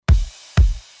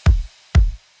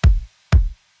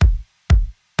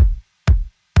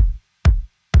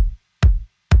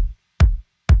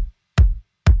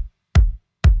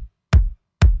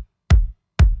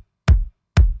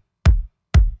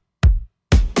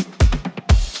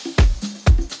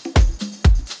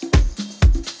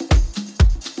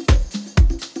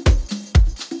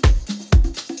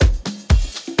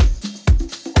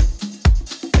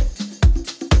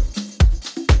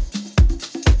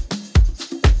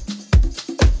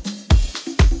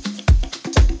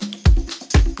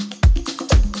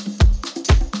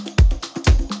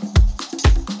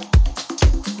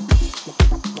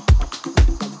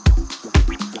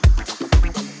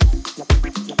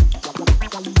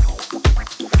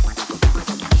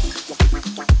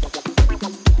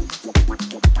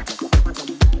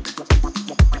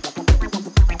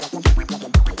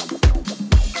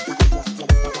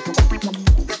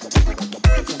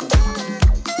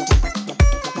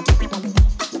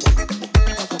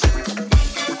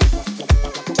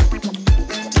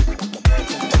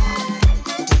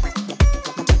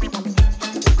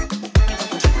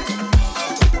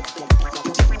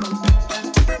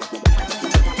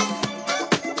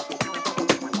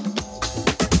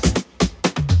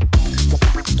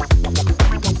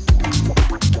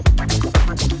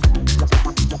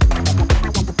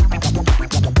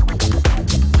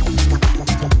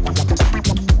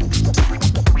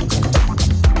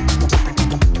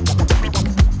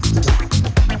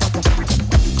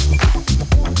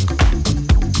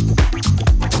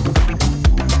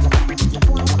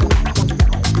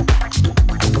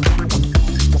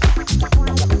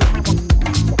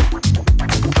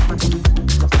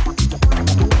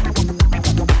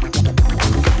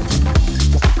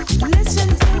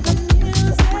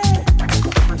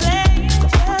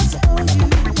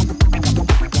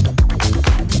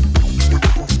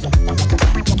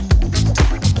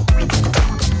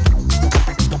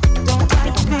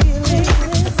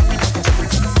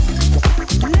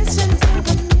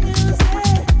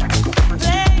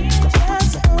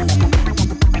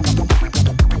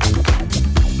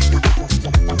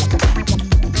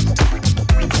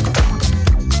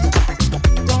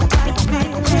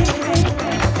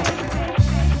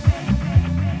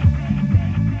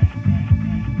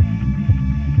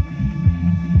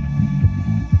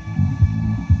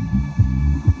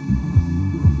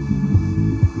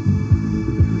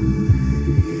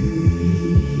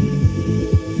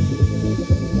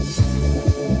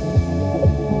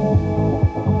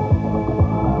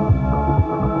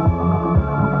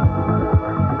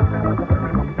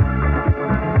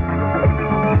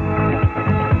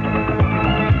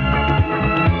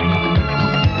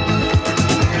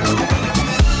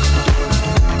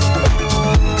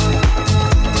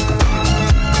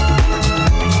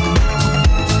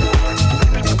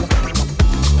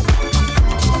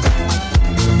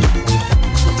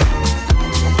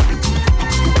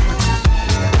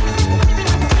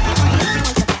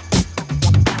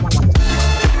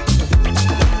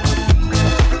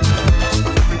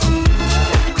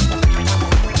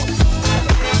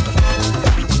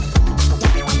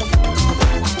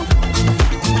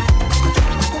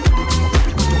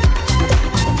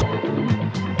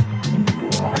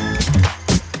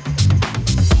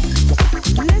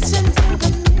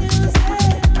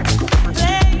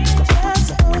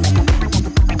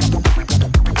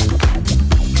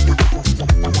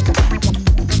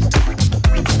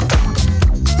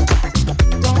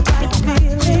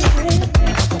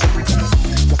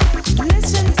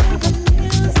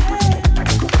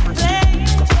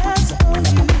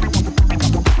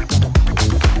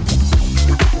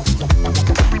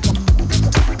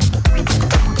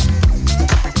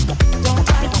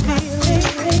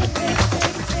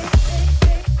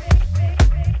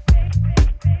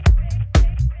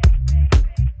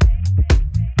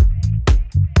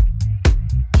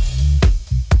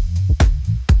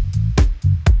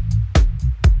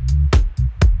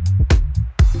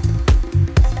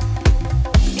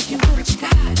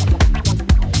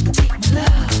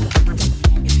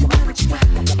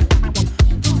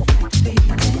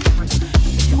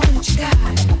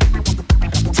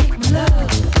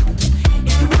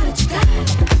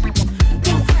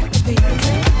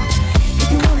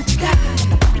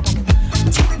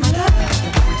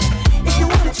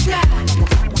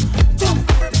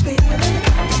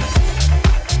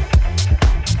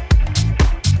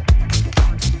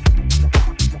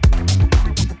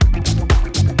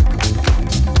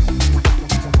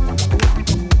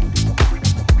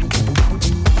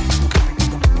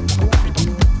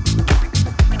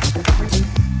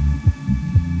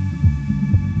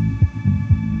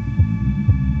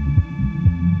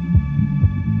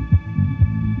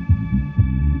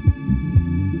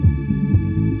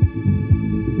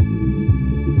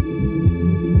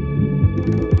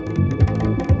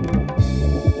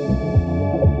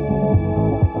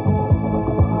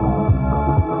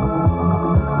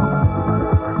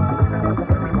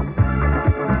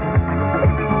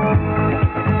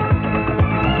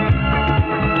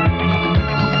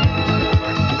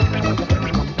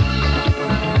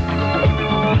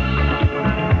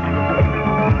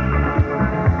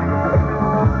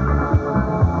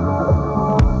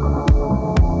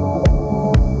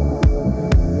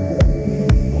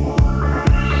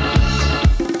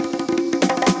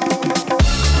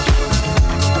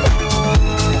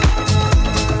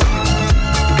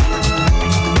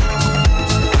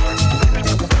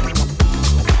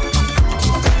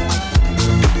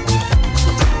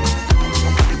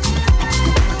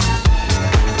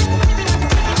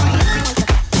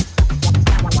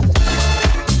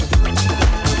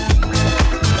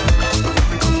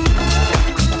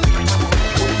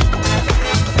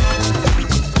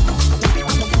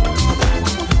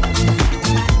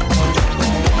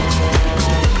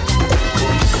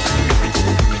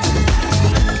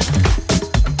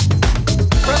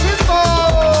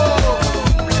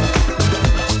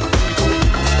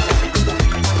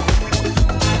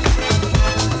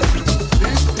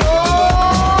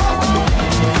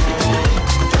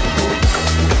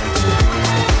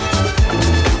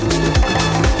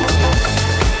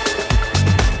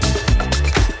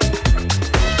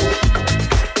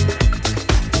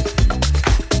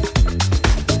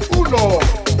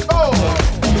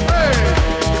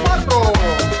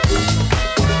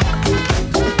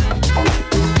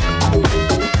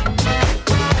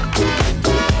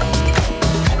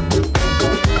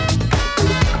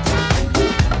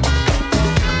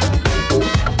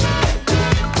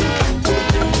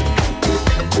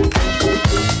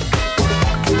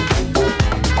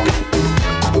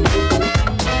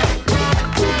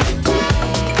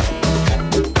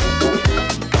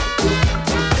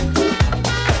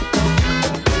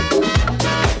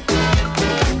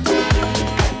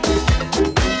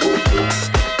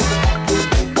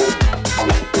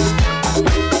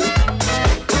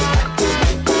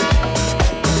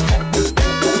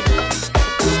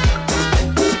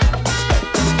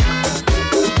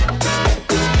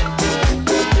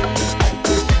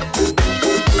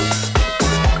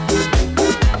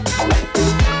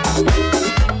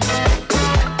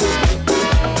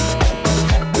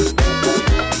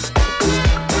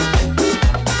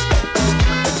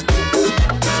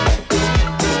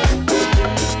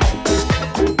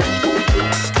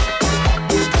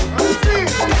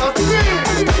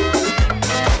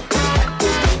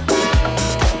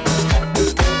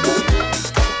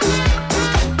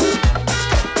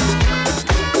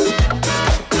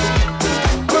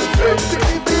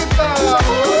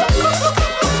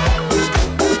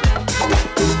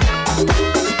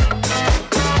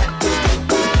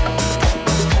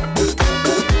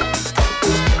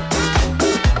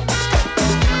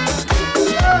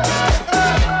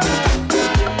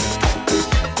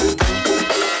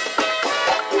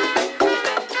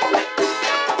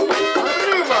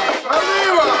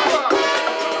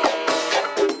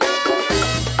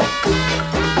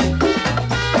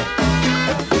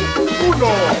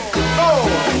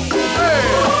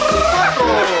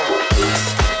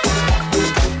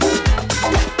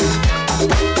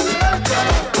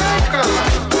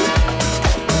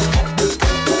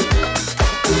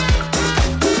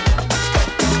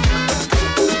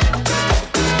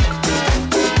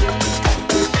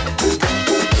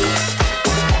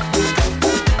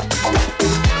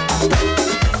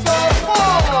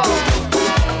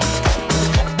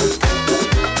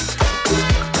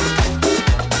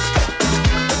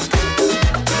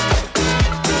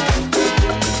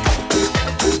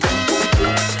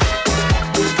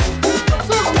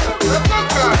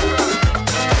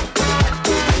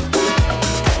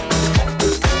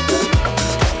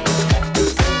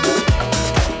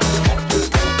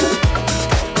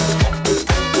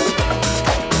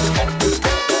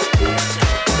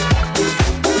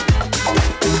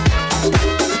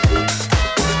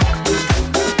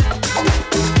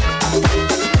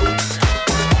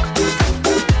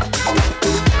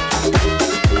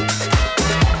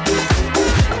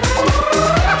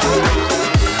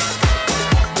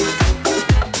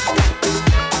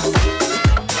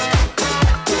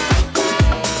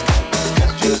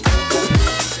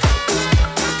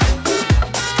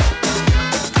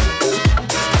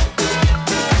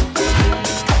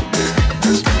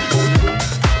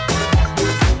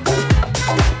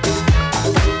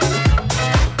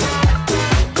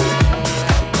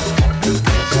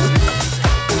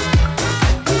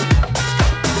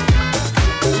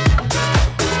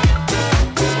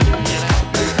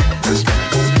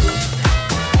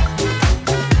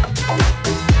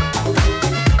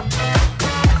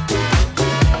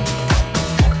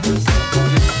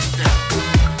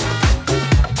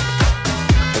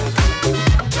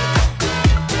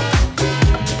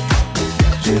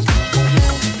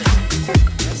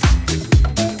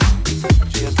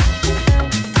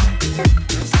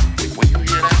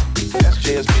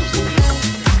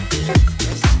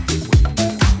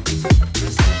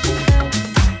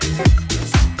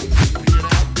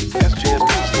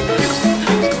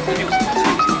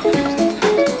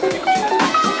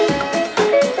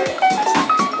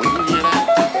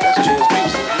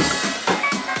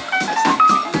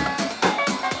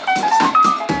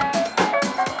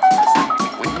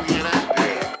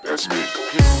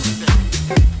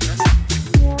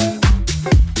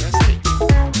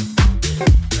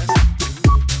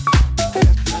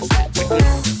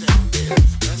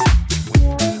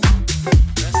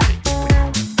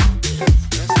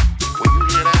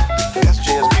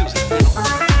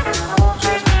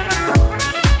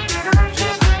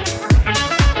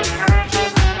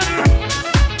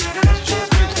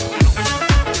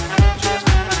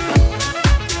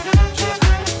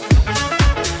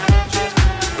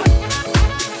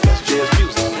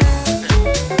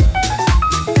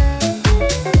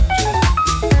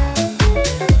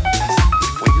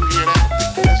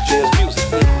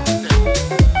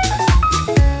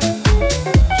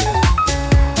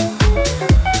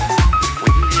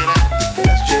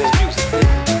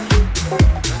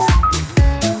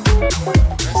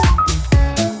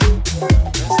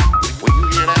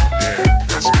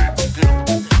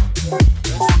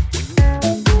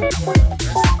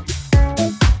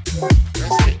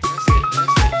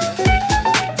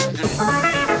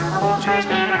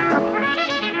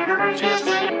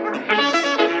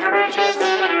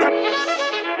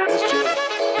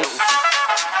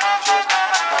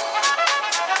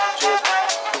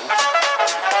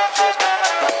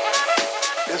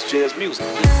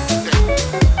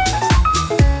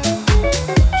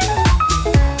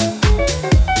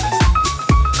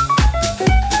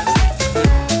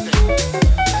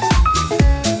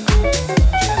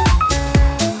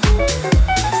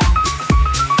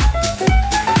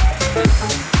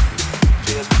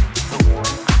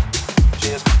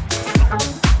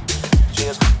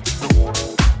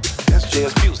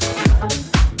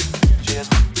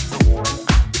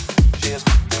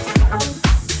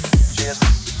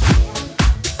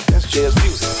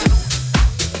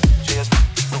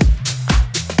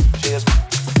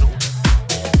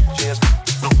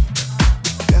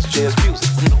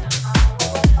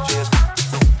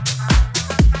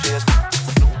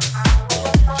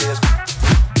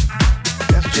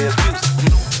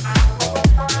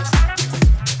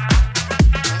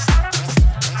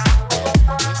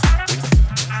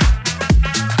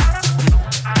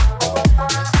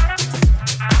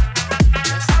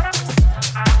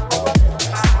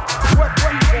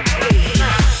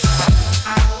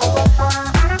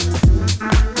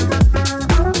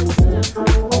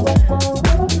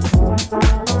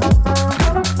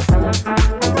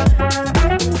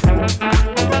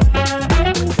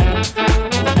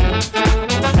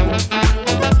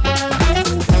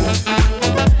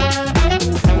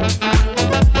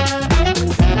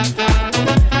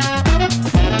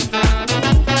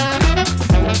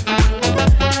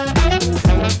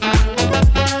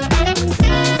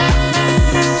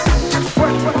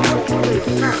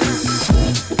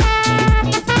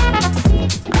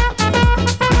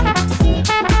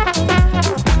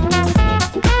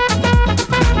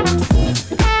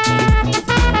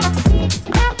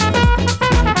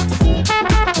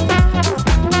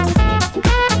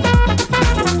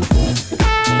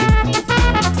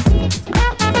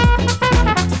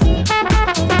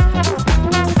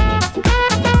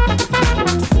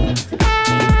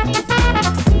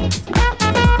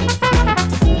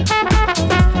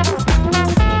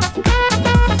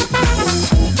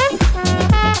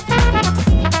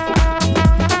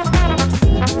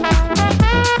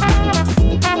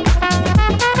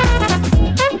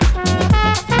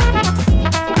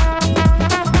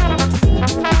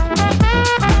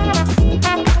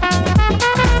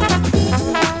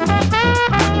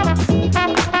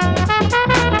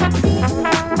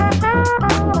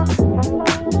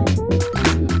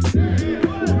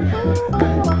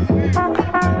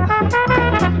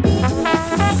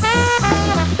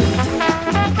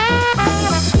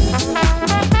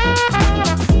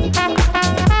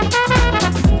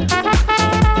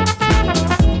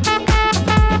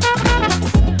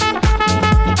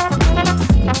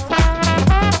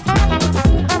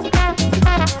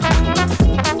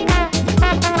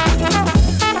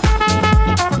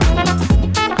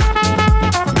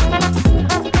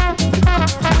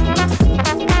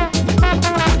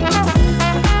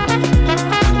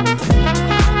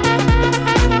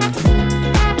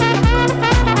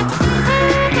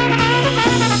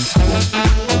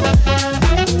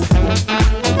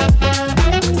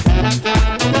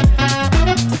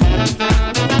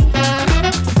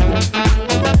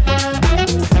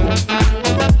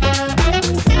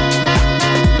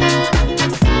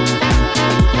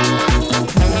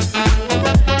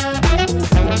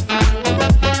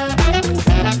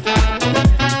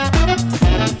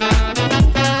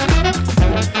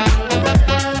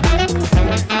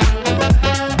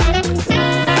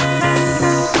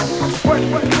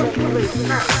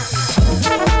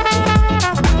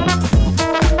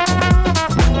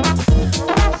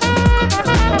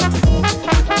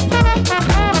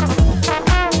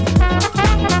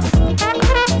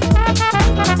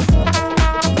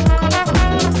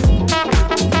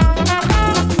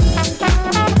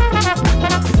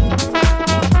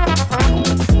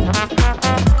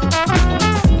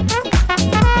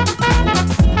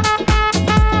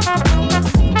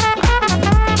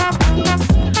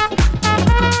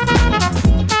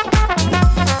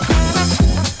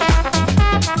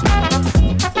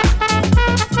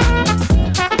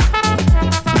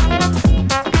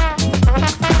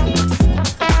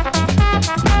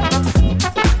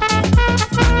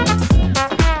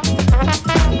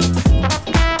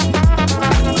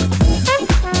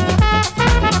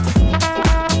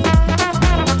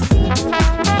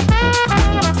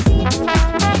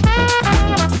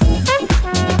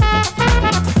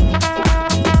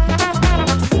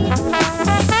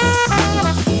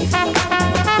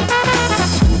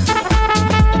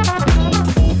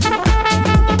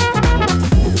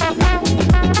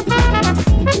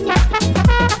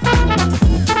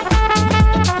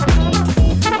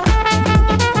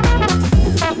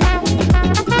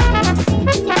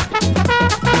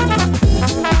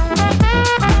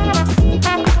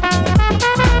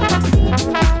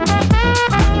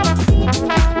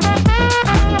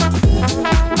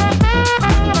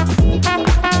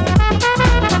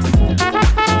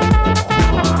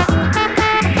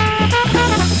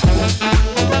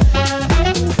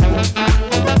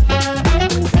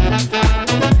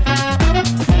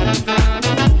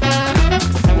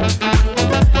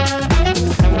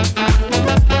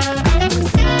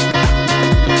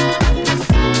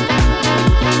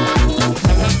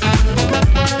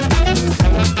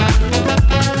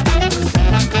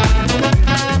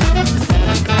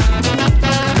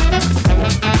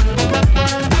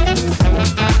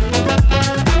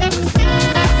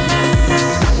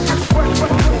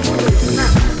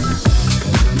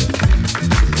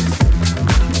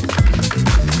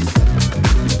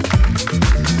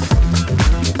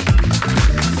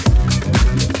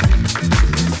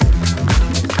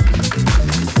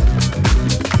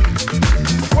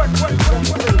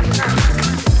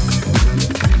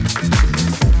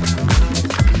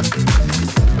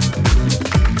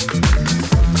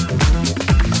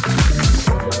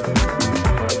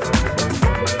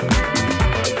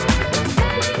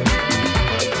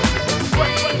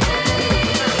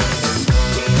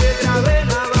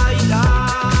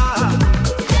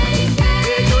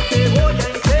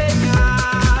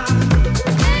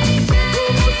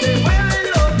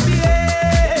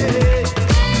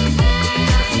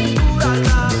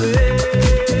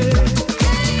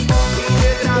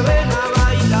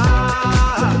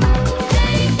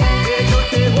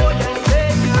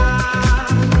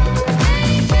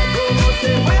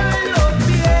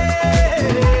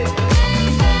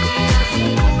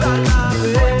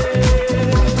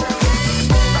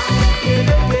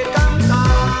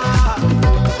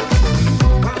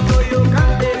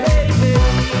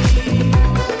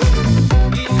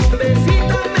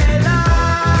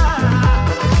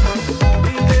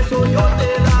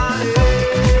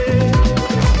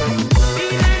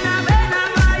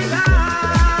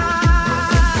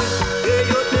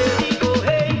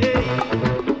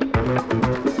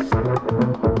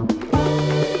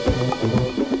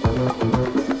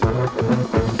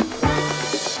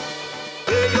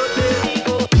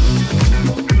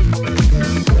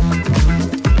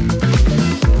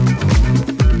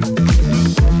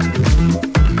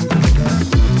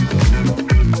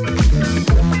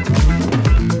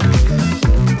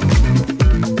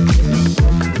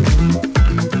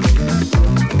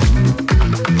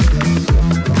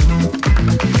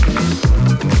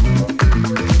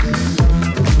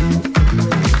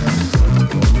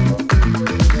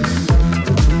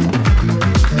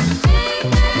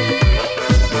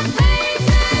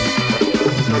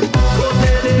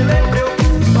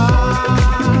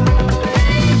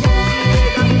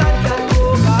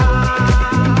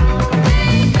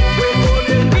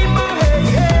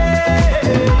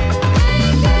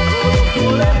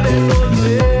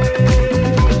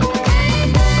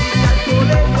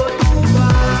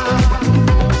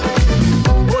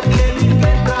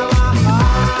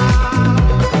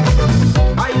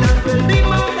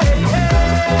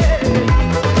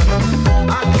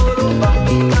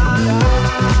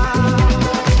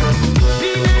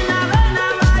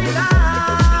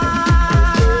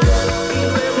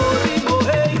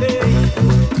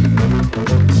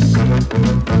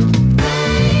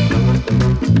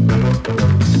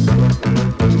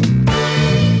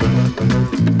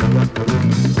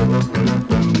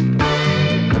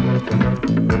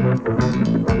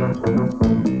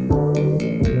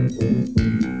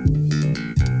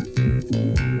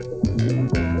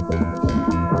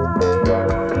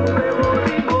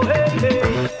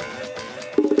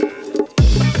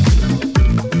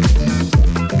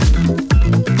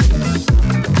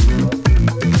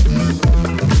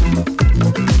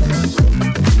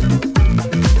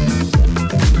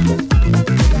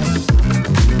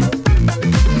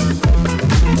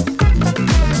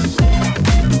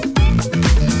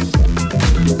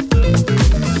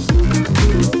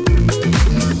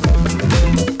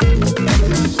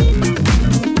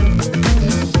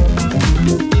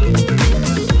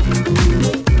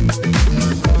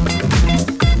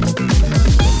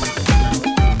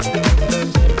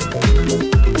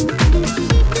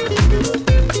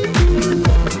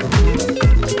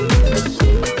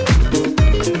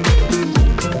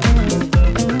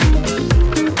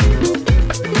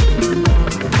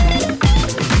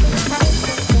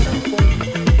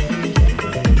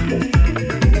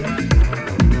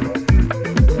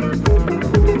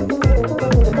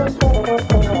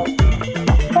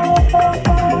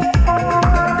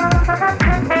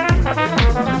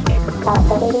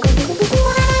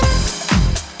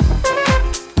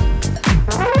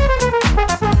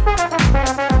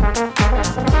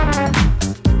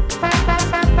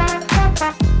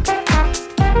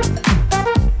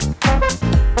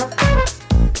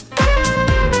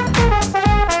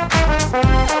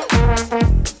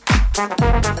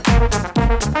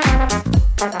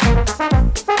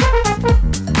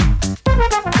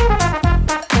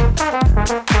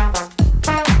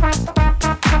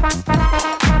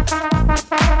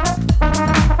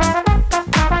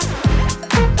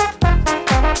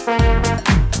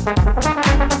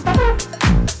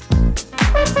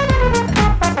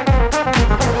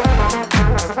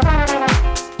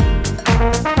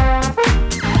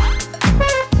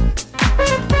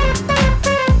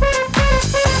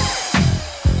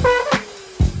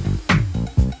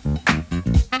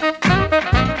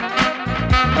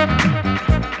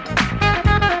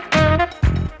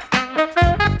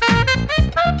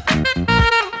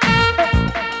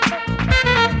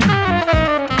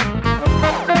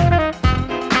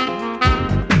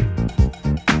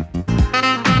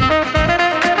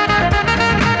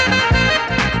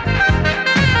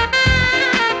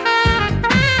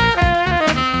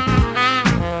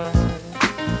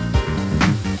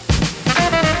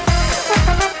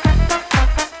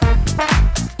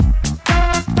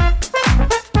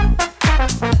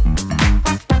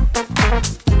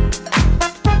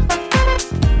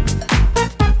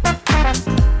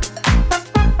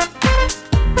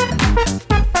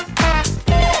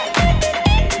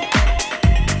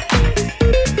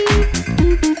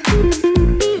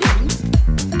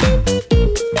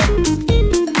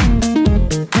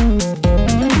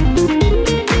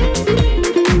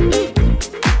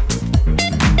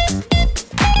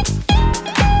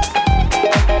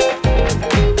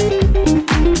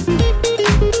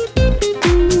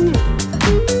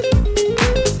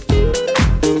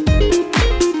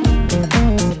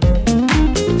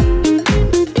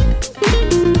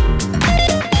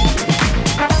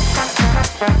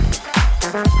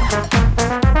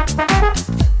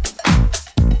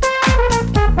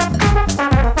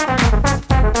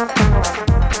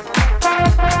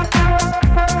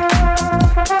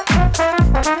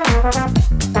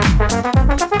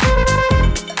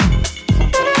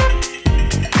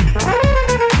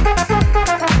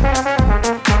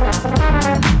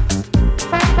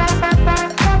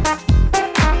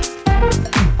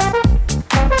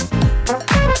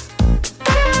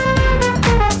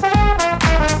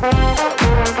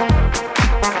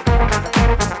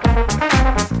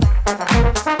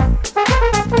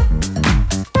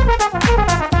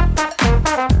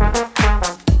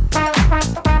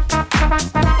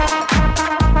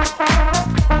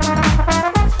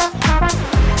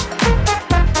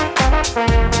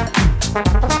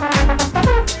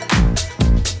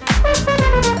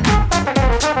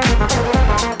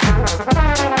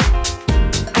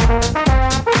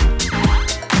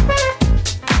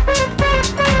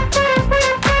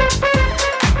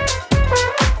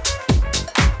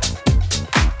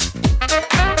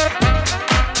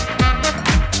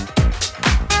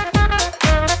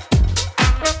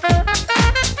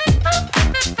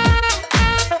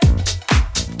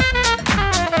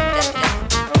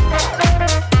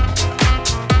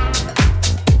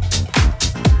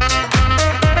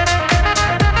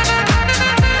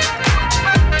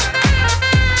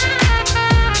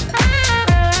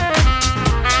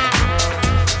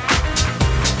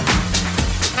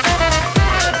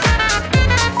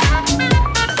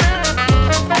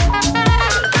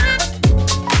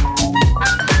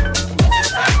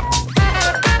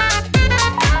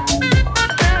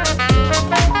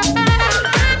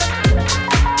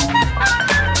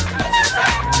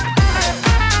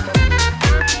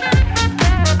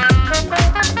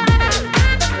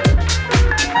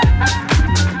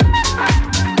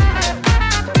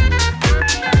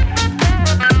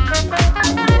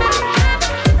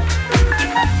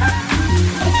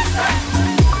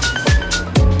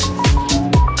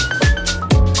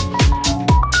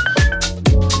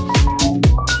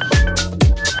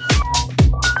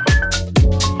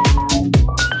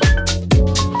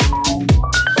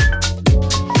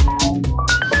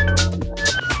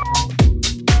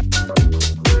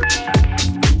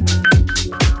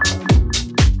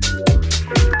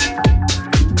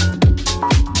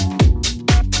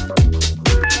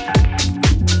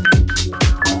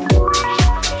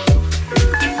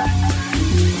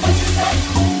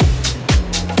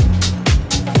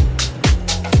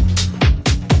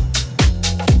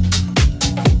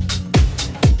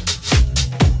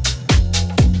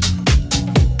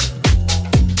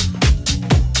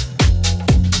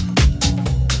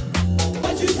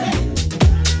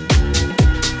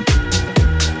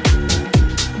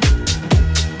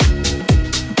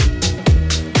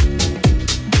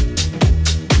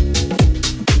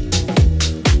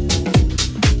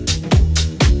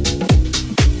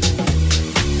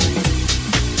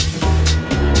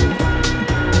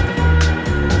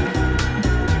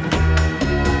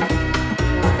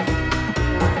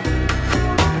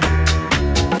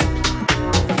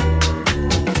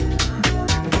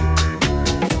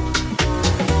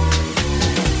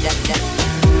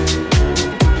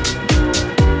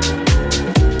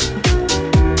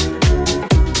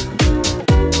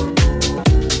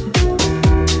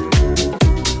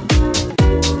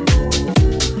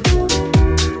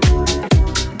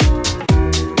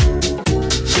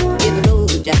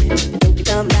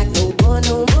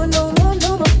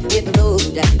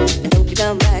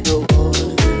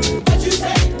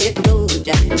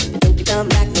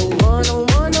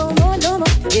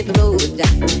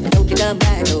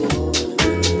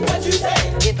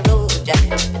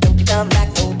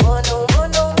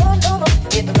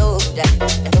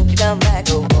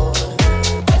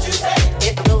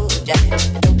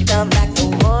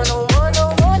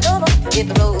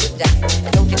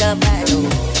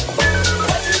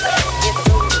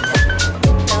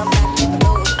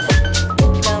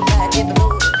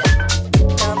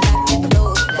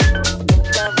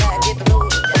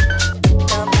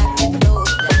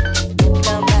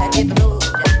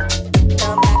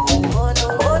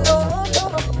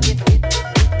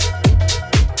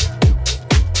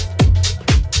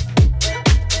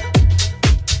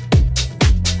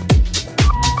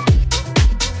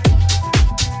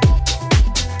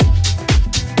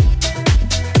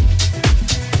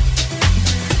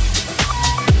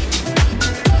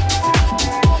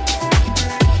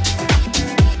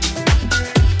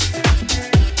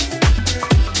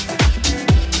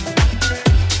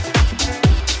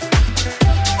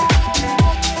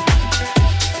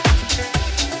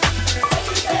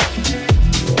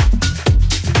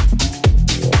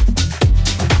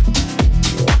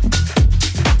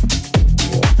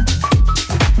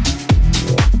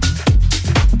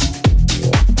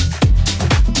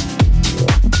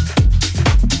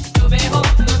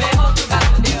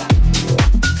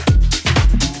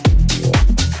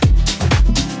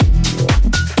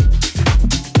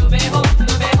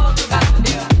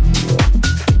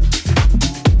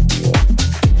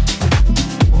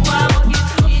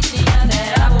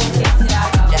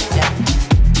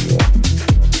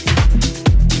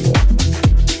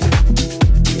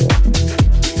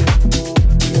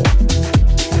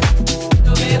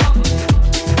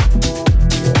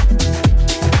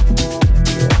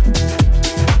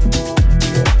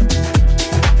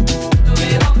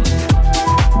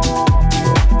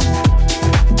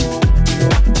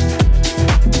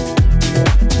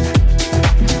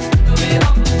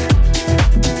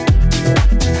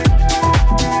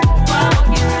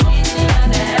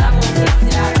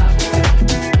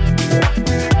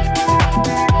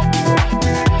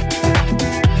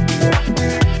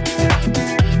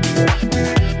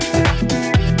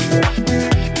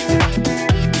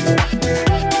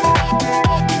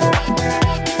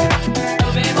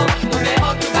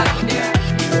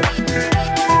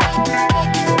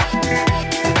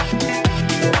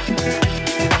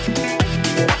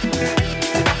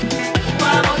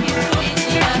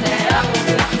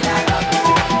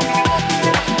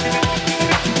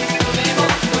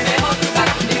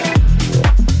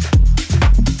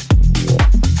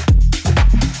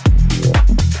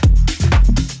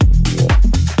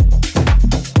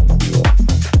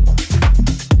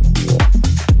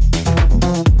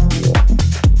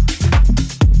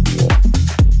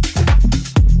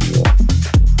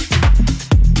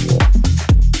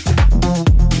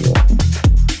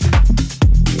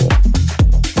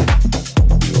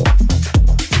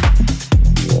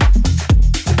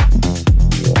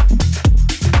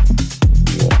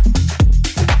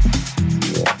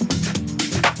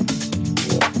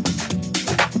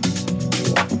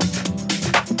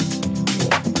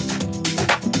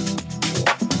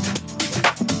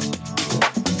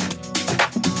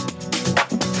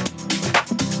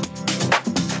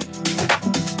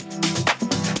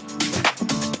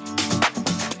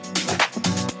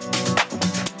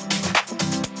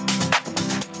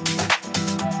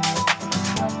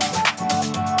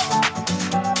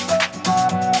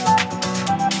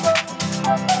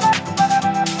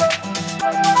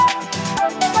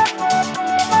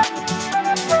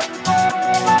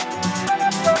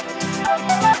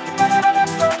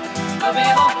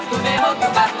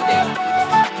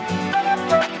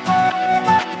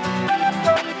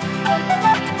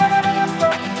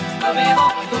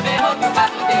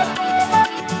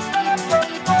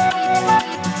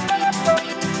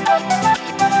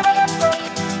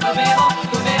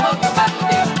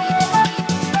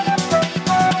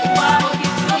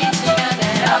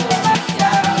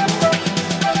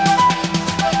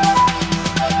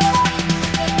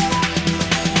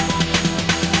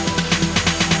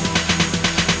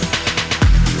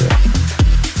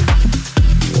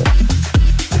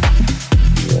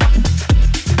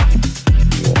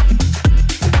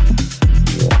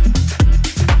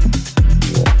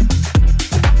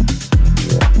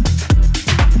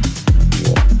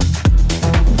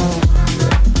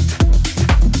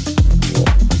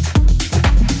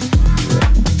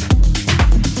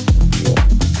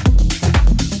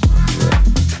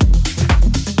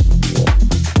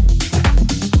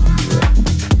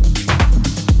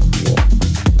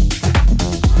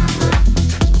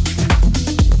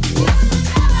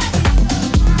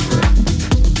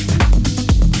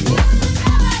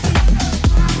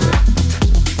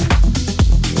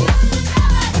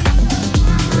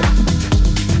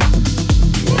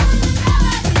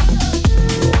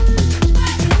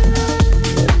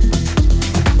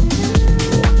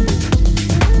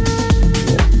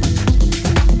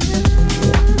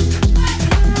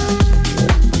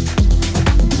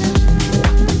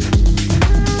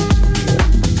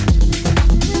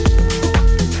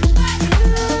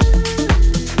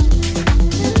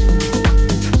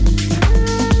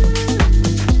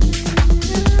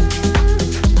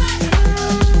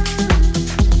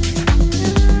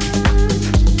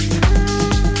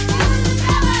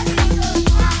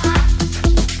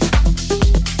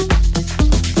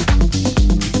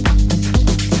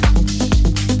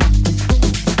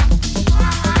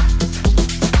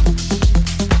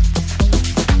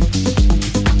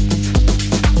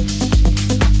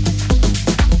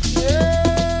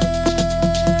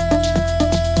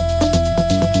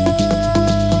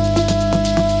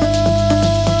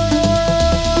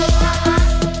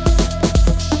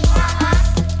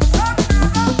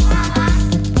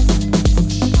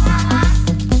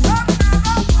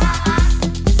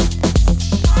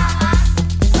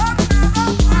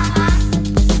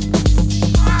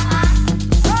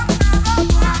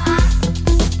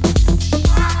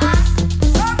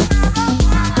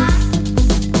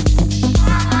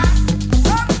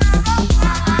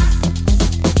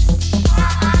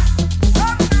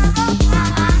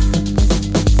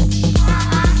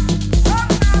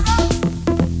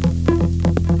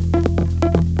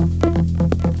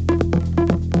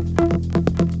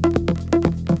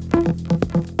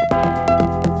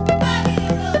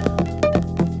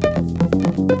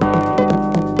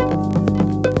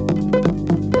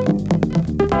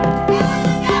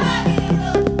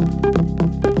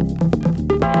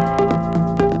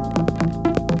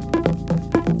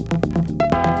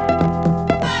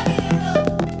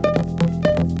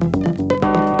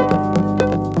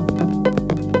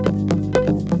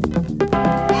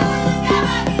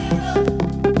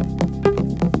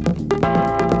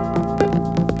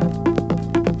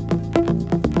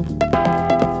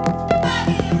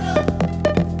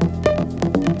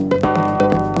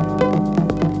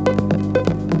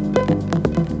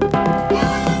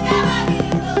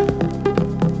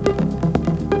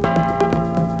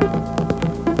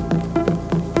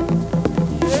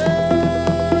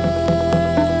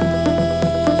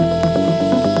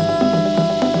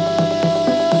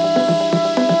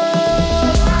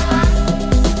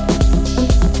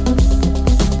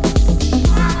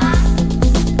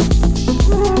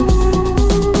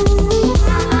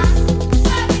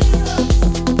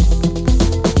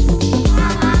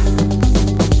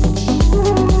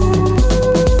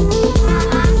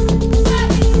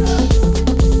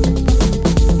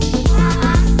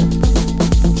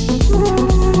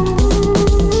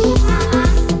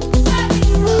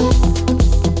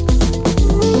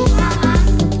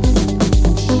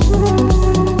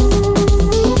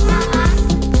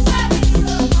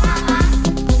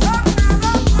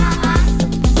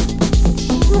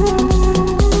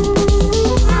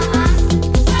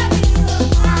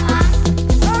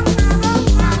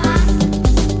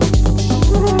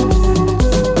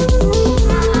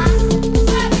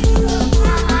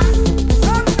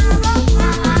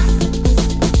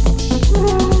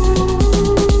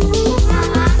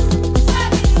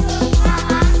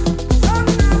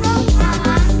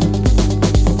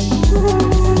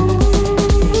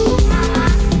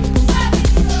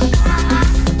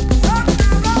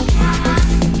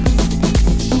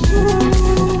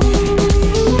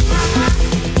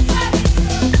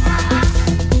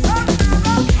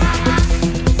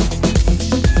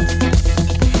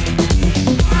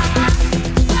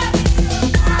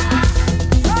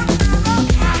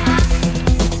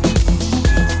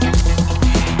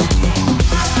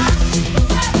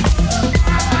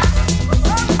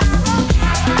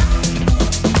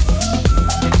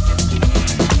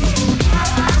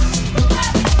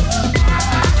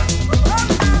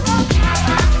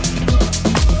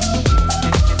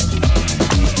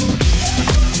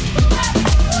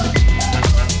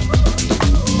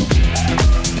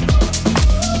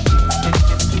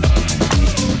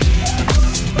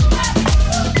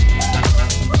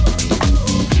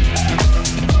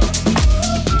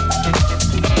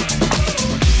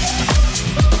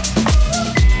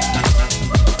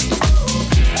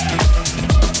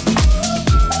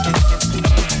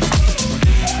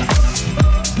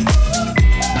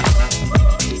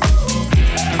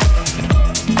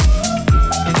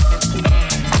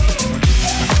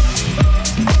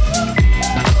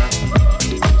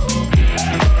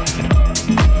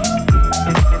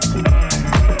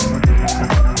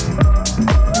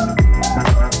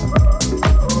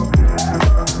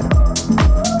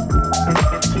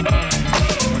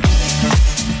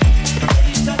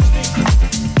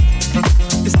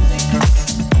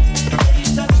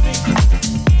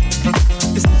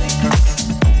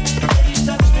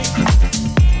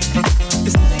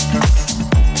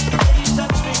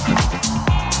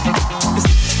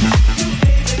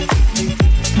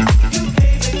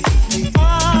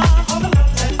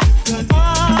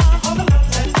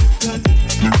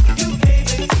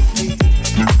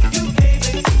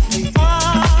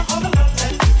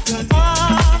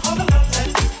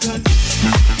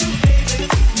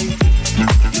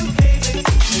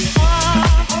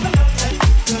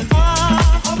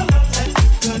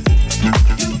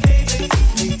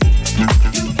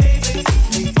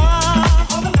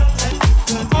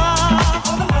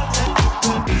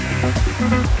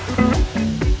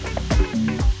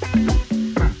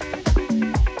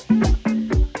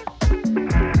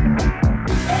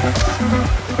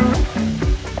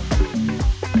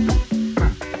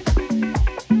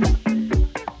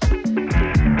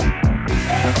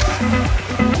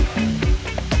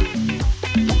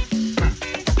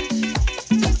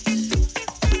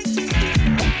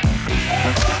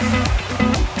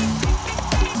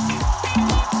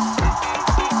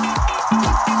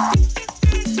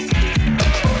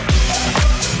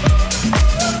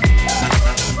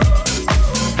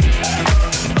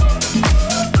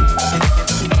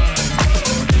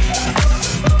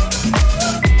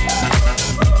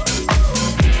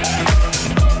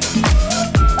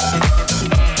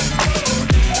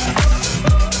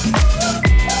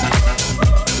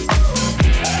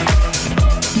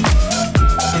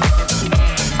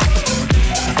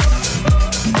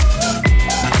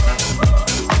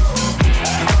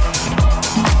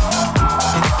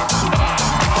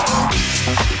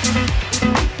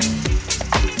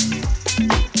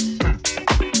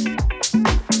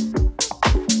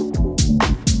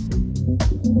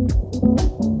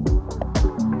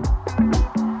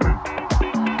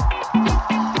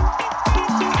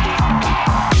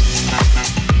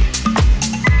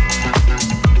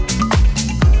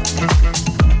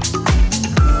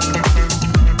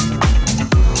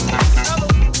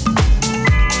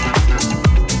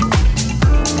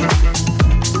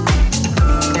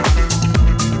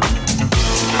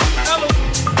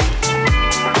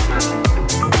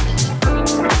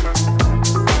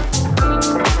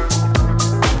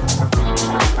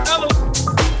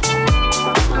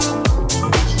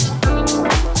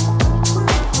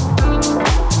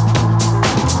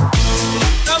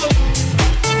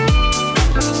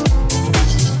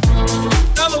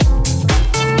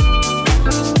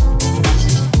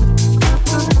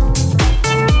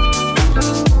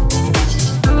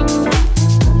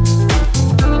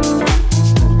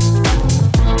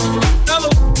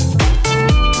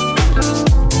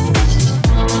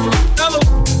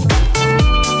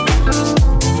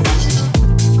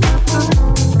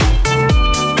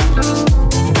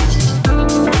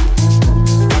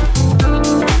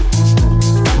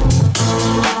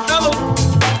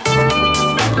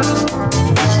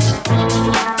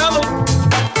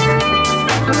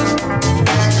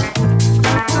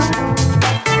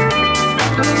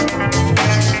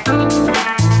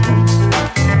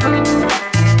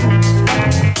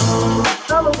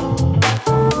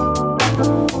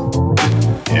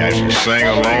sing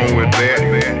along with that?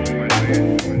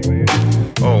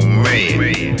 Oh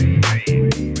man.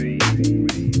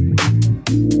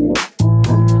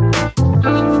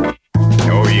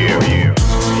 Oh yeah, yeah.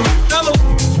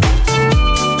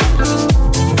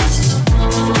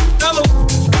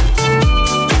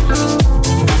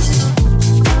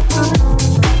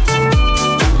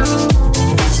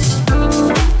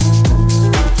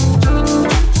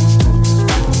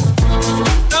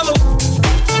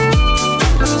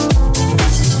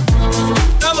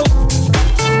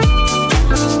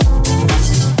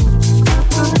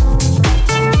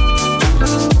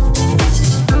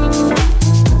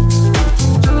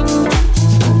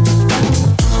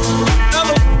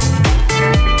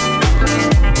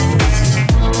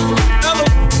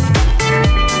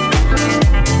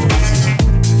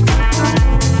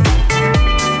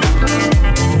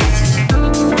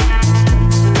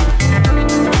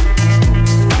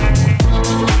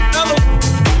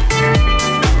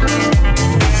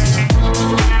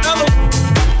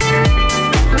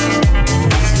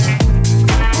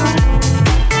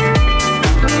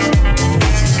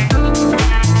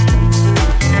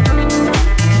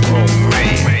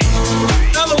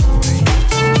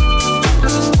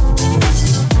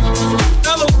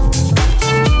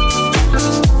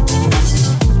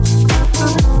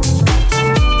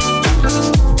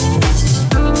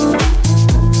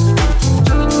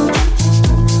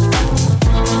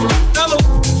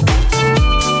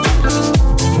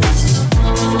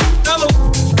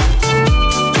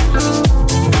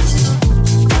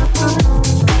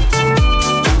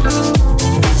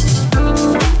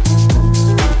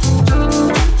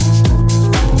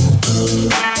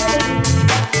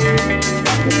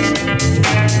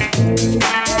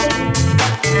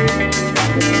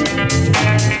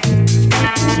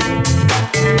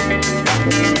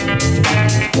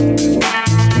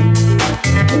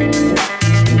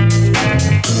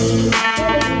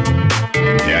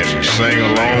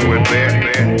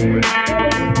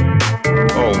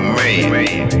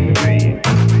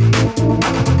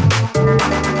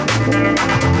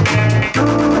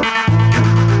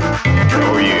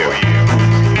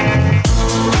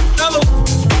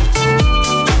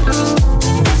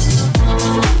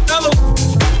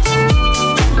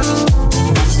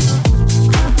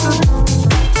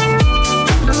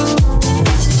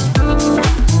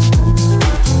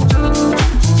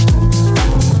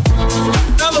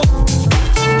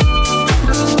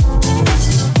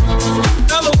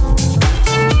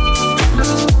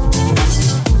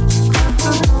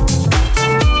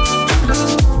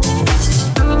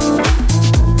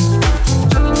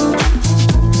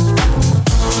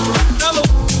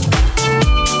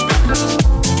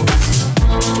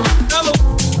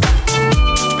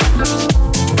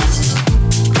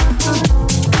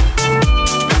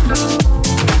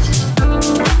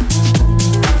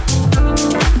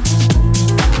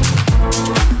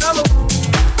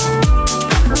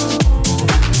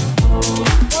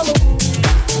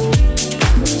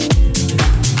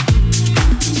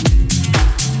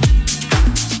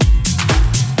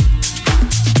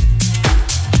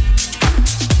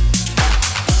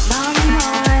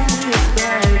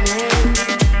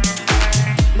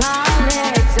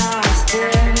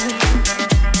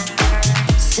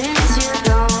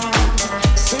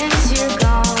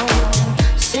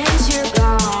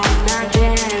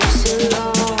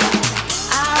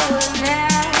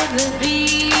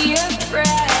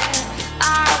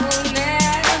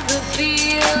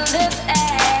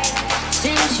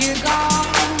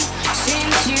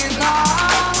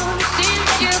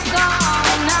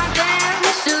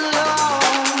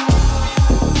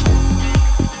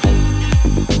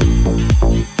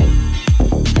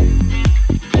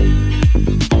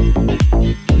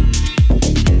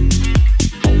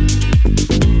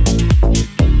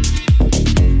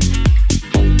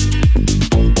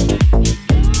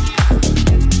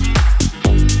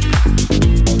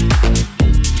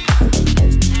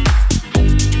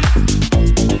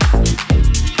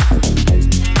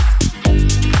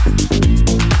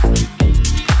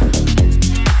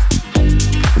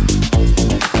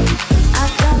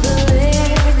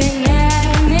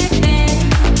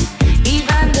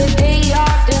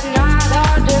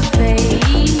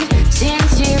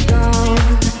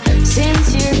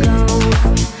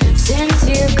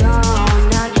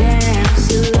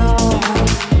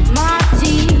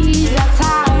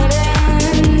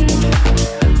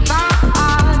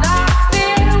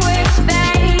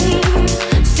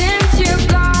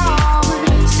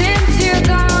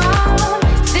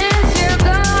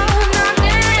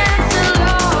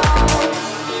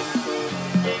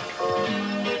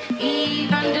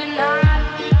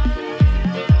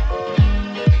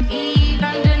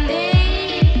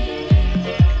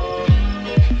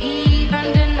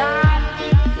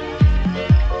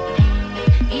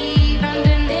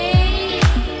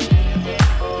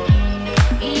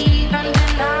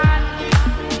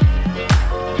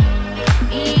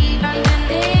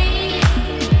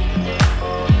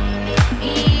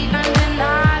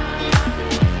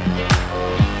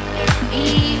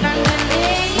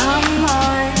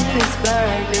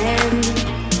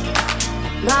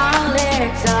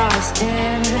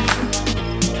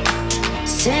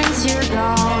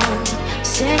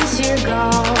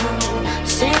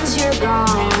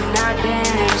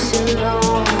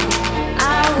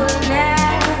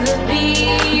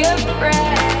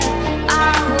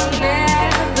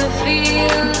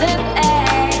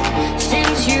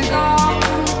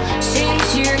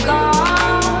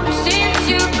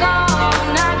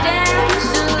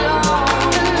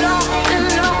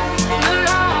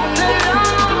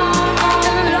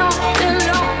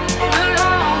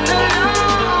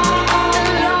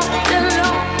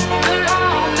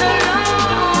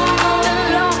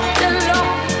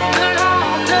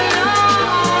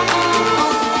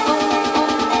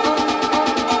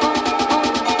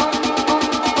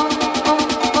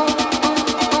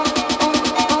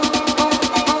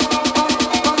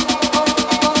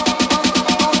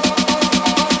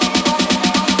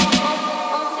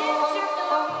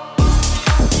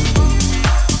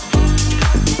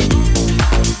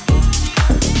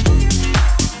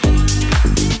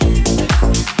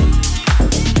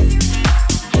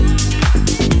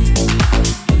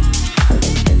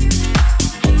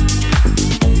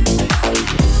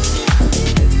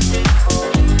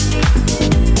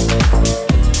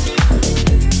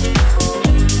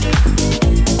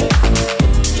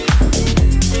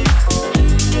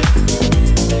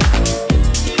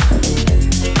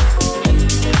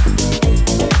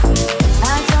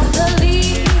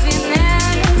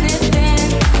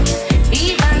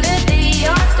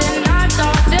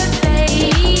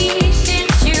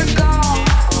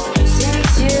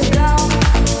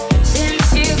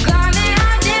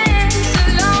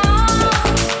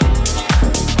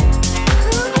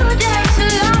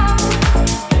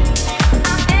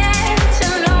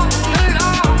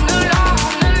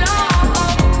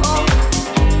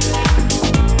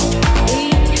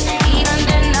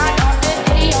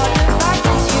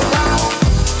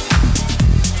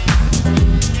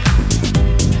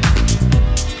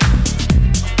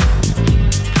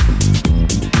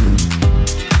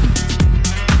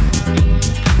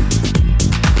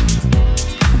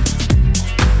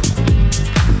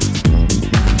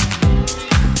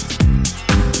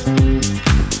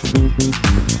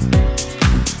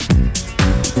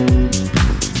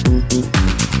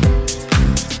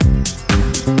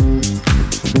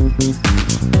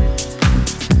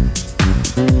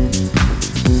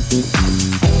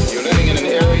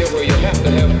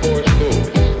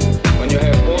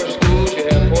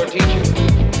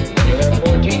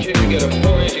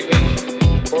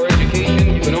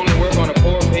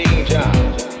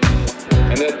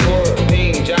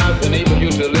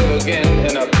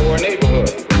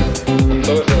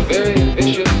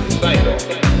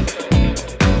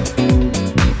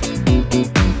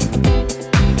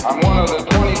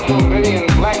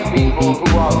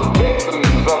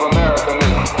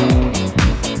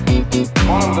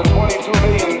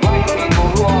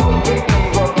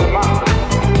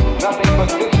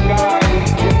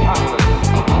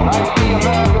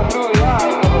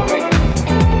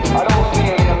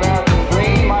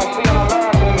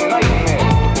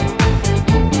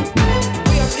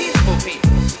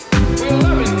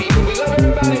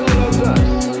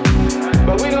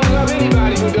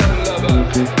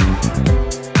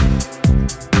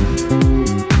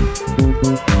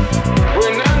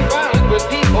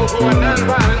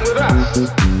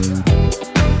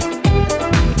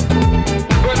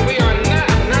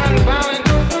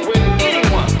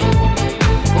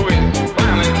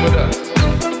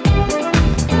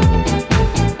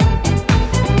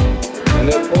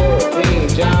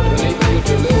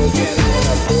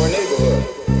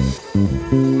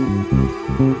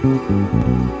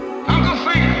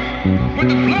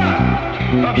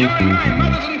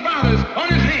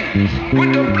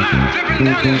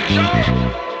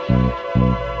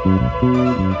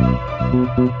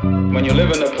 When you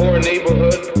live in a poor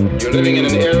neighborhood, you're living in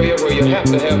an area where you have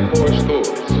to have poor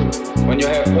schools. When you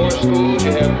have poor schools,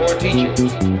 you have poor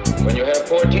teachers. When you have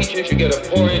poor teachers, you get a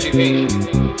poor education.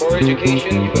 Poor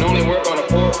education, you can only work on a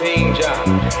poor-paying job.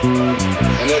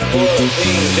 And that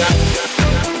poor-paying job...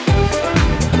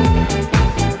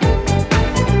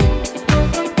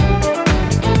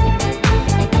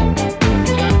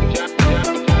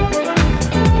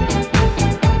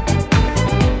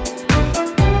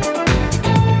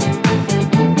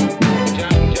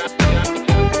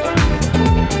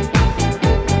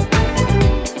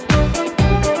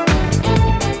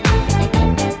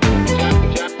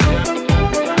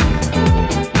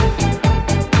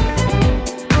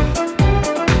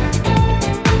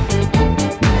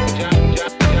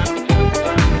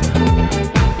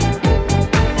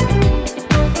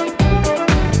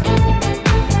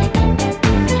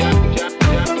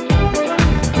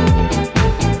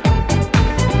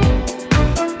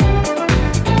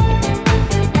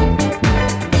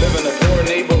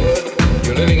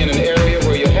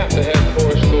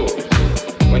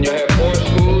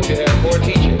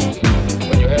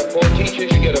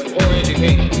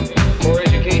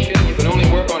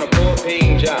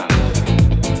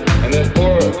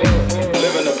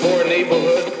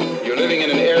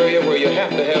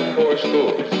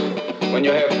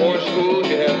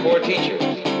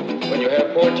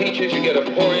 have poor teachers, you get a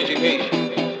poor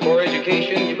education. Poor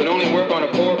education, you can only work on a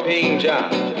poor paying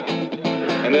job.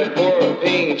 And that poor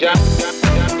paying job.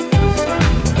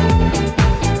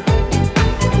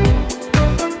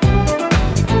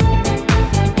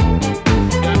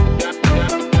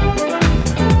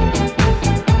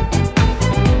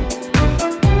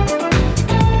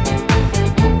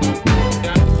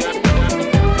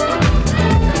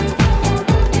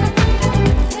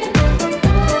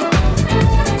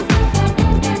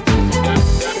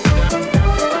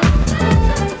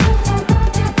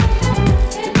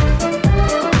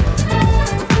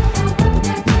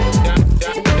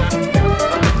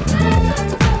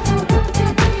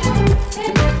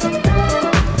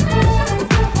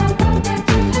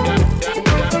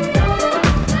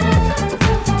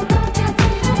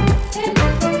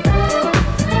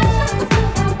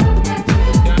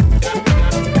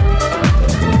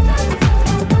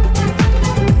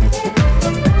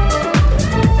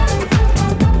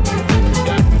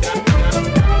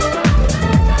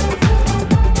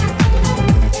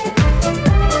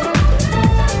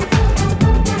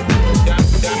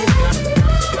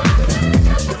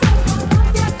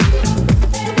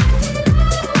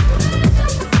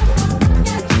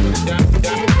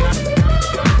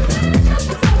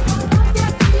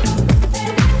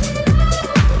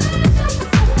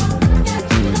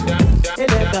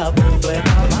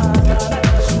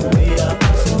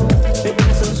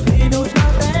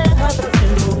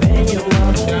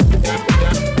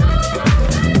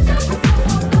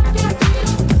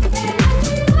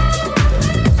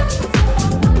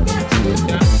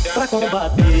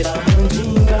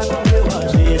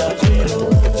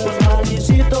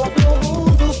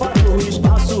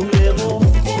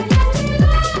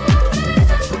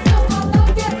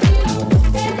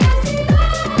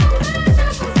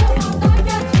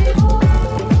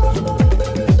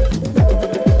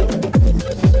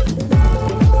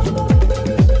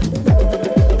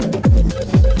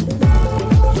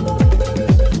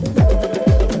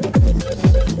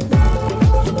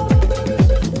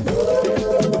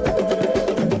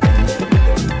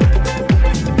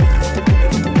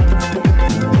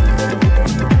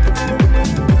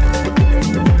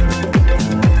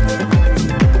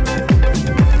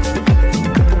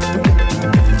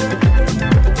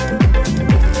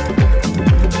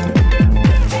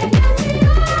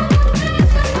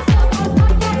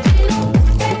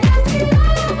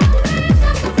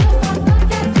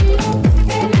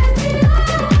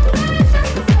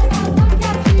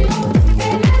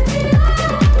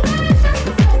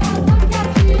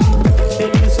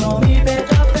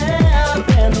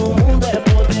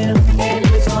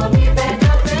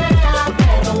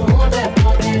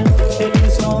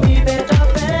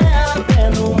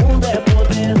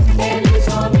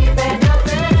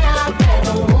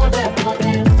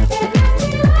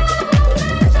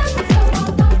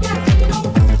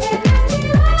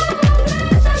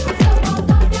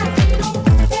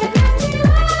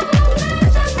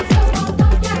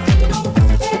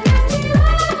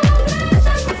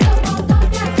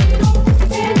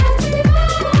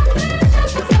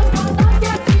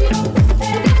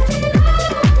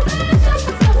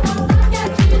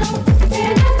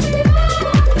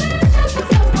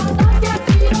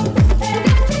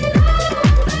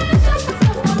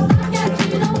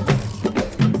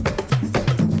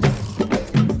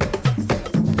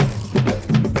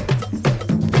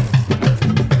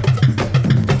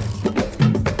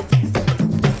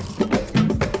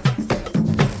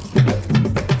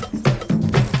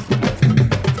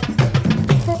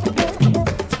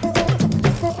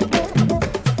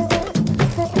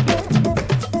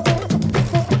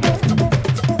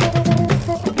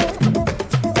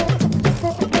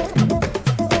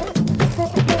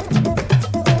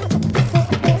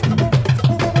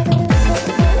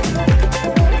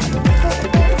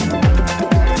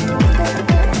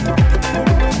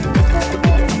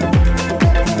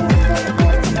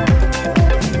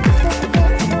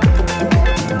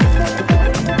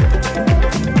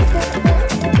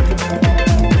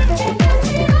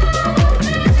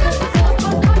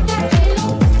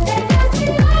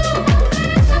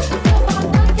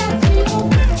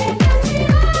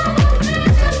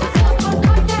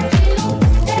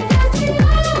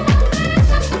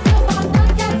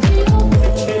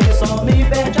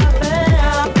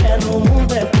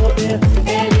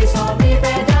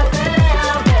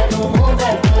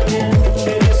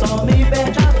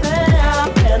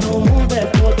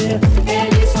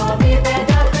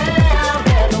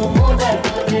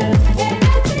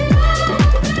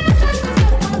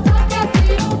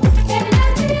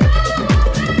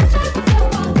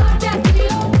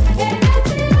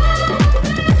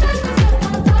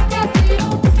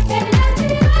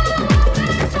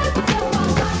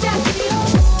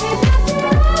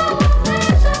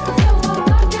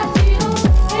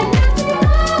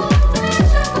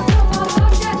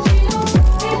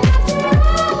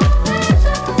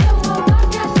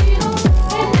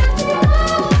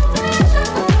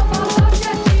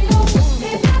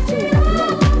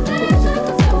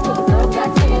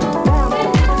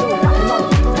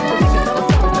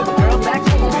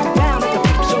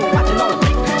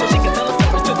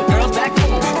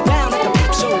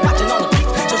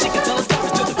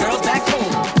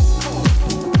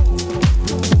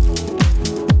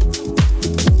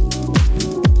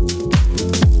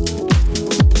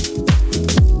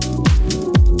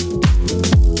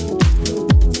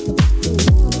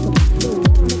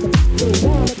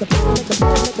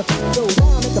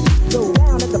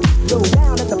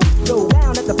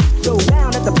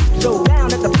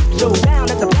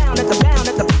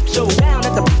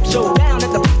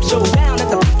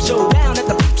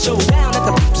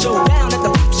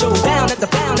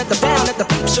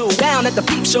 at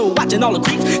the peep show, watching all the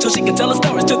creeps, so she can tell her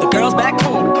stories to the girls back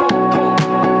home.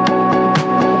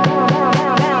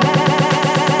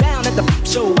 Down at the peep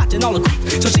show, watching all the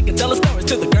creeps, so she can tell her stories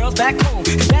to the girls back home.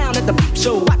 Down at the peep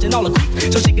show, watching all the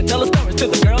creeps, so she can tell her stories to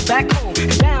the girls back home.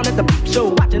 Down at the peep show,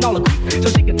 watching all the creeps, so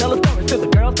she can tell her stories to the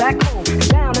girls back home.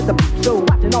 Down at the peep show,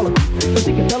 watching all the creeps, so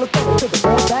she can tell her stories to the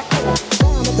girls back home. Down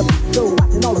at the peep show,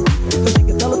 watching all the creeps, so she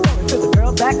can tell her stories to the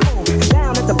girls back home.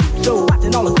 Down at the peep show,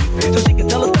 watching all the creeps, so she can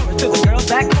tell her stories to the girls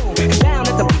back home. Down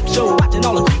at the peep show, watching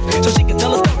all the creeps,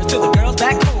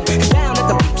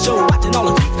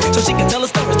 so she can tell her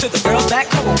stories to the girls back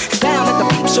home. Down at the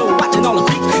peep show, watching all the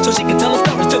creeps, so she can tell her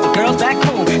stories to the girls back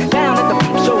home. Down at the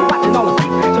peep show, watching all the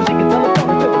creeps, so she can tell her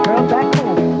stories to the girls back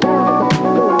home. Down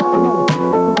at the peep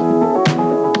show, watching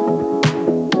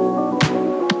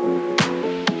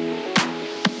all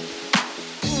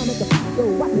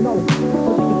the creeps,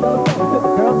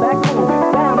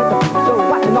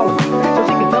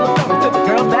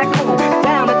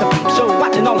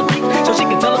 so she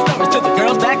can tell her stories to the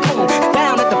girls back home.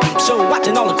 Down at the peep show, watching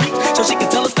all the creeps, so she can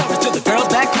tell her stories to the girls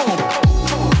back home.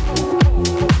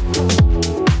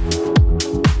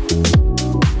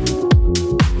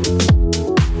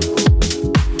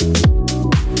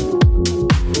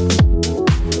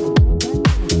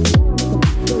 at the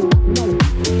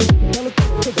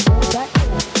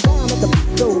peep show,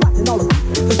 watching all the creeps,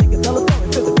 so she can tell her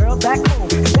stories to the girls back home.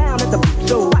 Down at the peep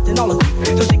show, watching all the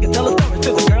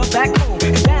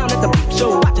creeps, so she can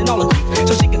tell her stories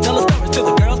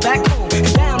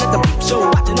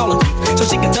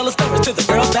to the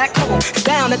girls back home.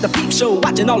 Down at the peep show,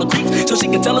 watching all the creeps, so she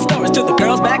can tell her stories to the girls back home. Down at the peep show, watching all the creeps, so she can tell her stories to the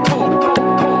girls back home.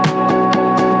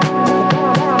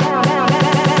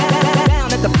 Down at the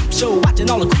peep show, watching all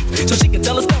the creeps, so she can tell her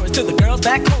stories to the girls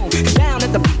back home. Down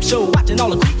at the peep show, watching all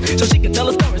the creeps, so she can tell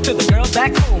her stories to the girls back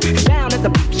home. Down at the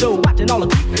peep show, watching all the creeps, so she can tell her stories to the girls back home. Down at the peep show, watching all the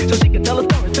creeps, so she can tell her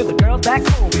stories to the girls back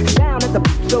home. Down at the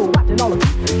peep show, watching all the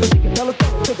creeps, so she can tell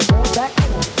her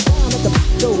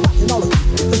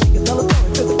stories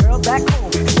to the girls back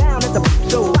home. Down at the peep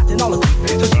show, watching all the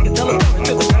creeps, so she can tell her stories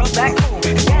to the girls back home.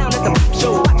 Down at the peep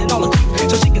show, watching all the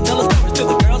creeps, so she can tell her stories to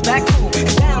the girls back home.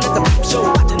 Down at the peep show,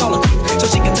 watching all the creeps, so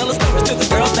she can tell her stories to the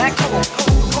girls back home.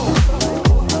 Flow.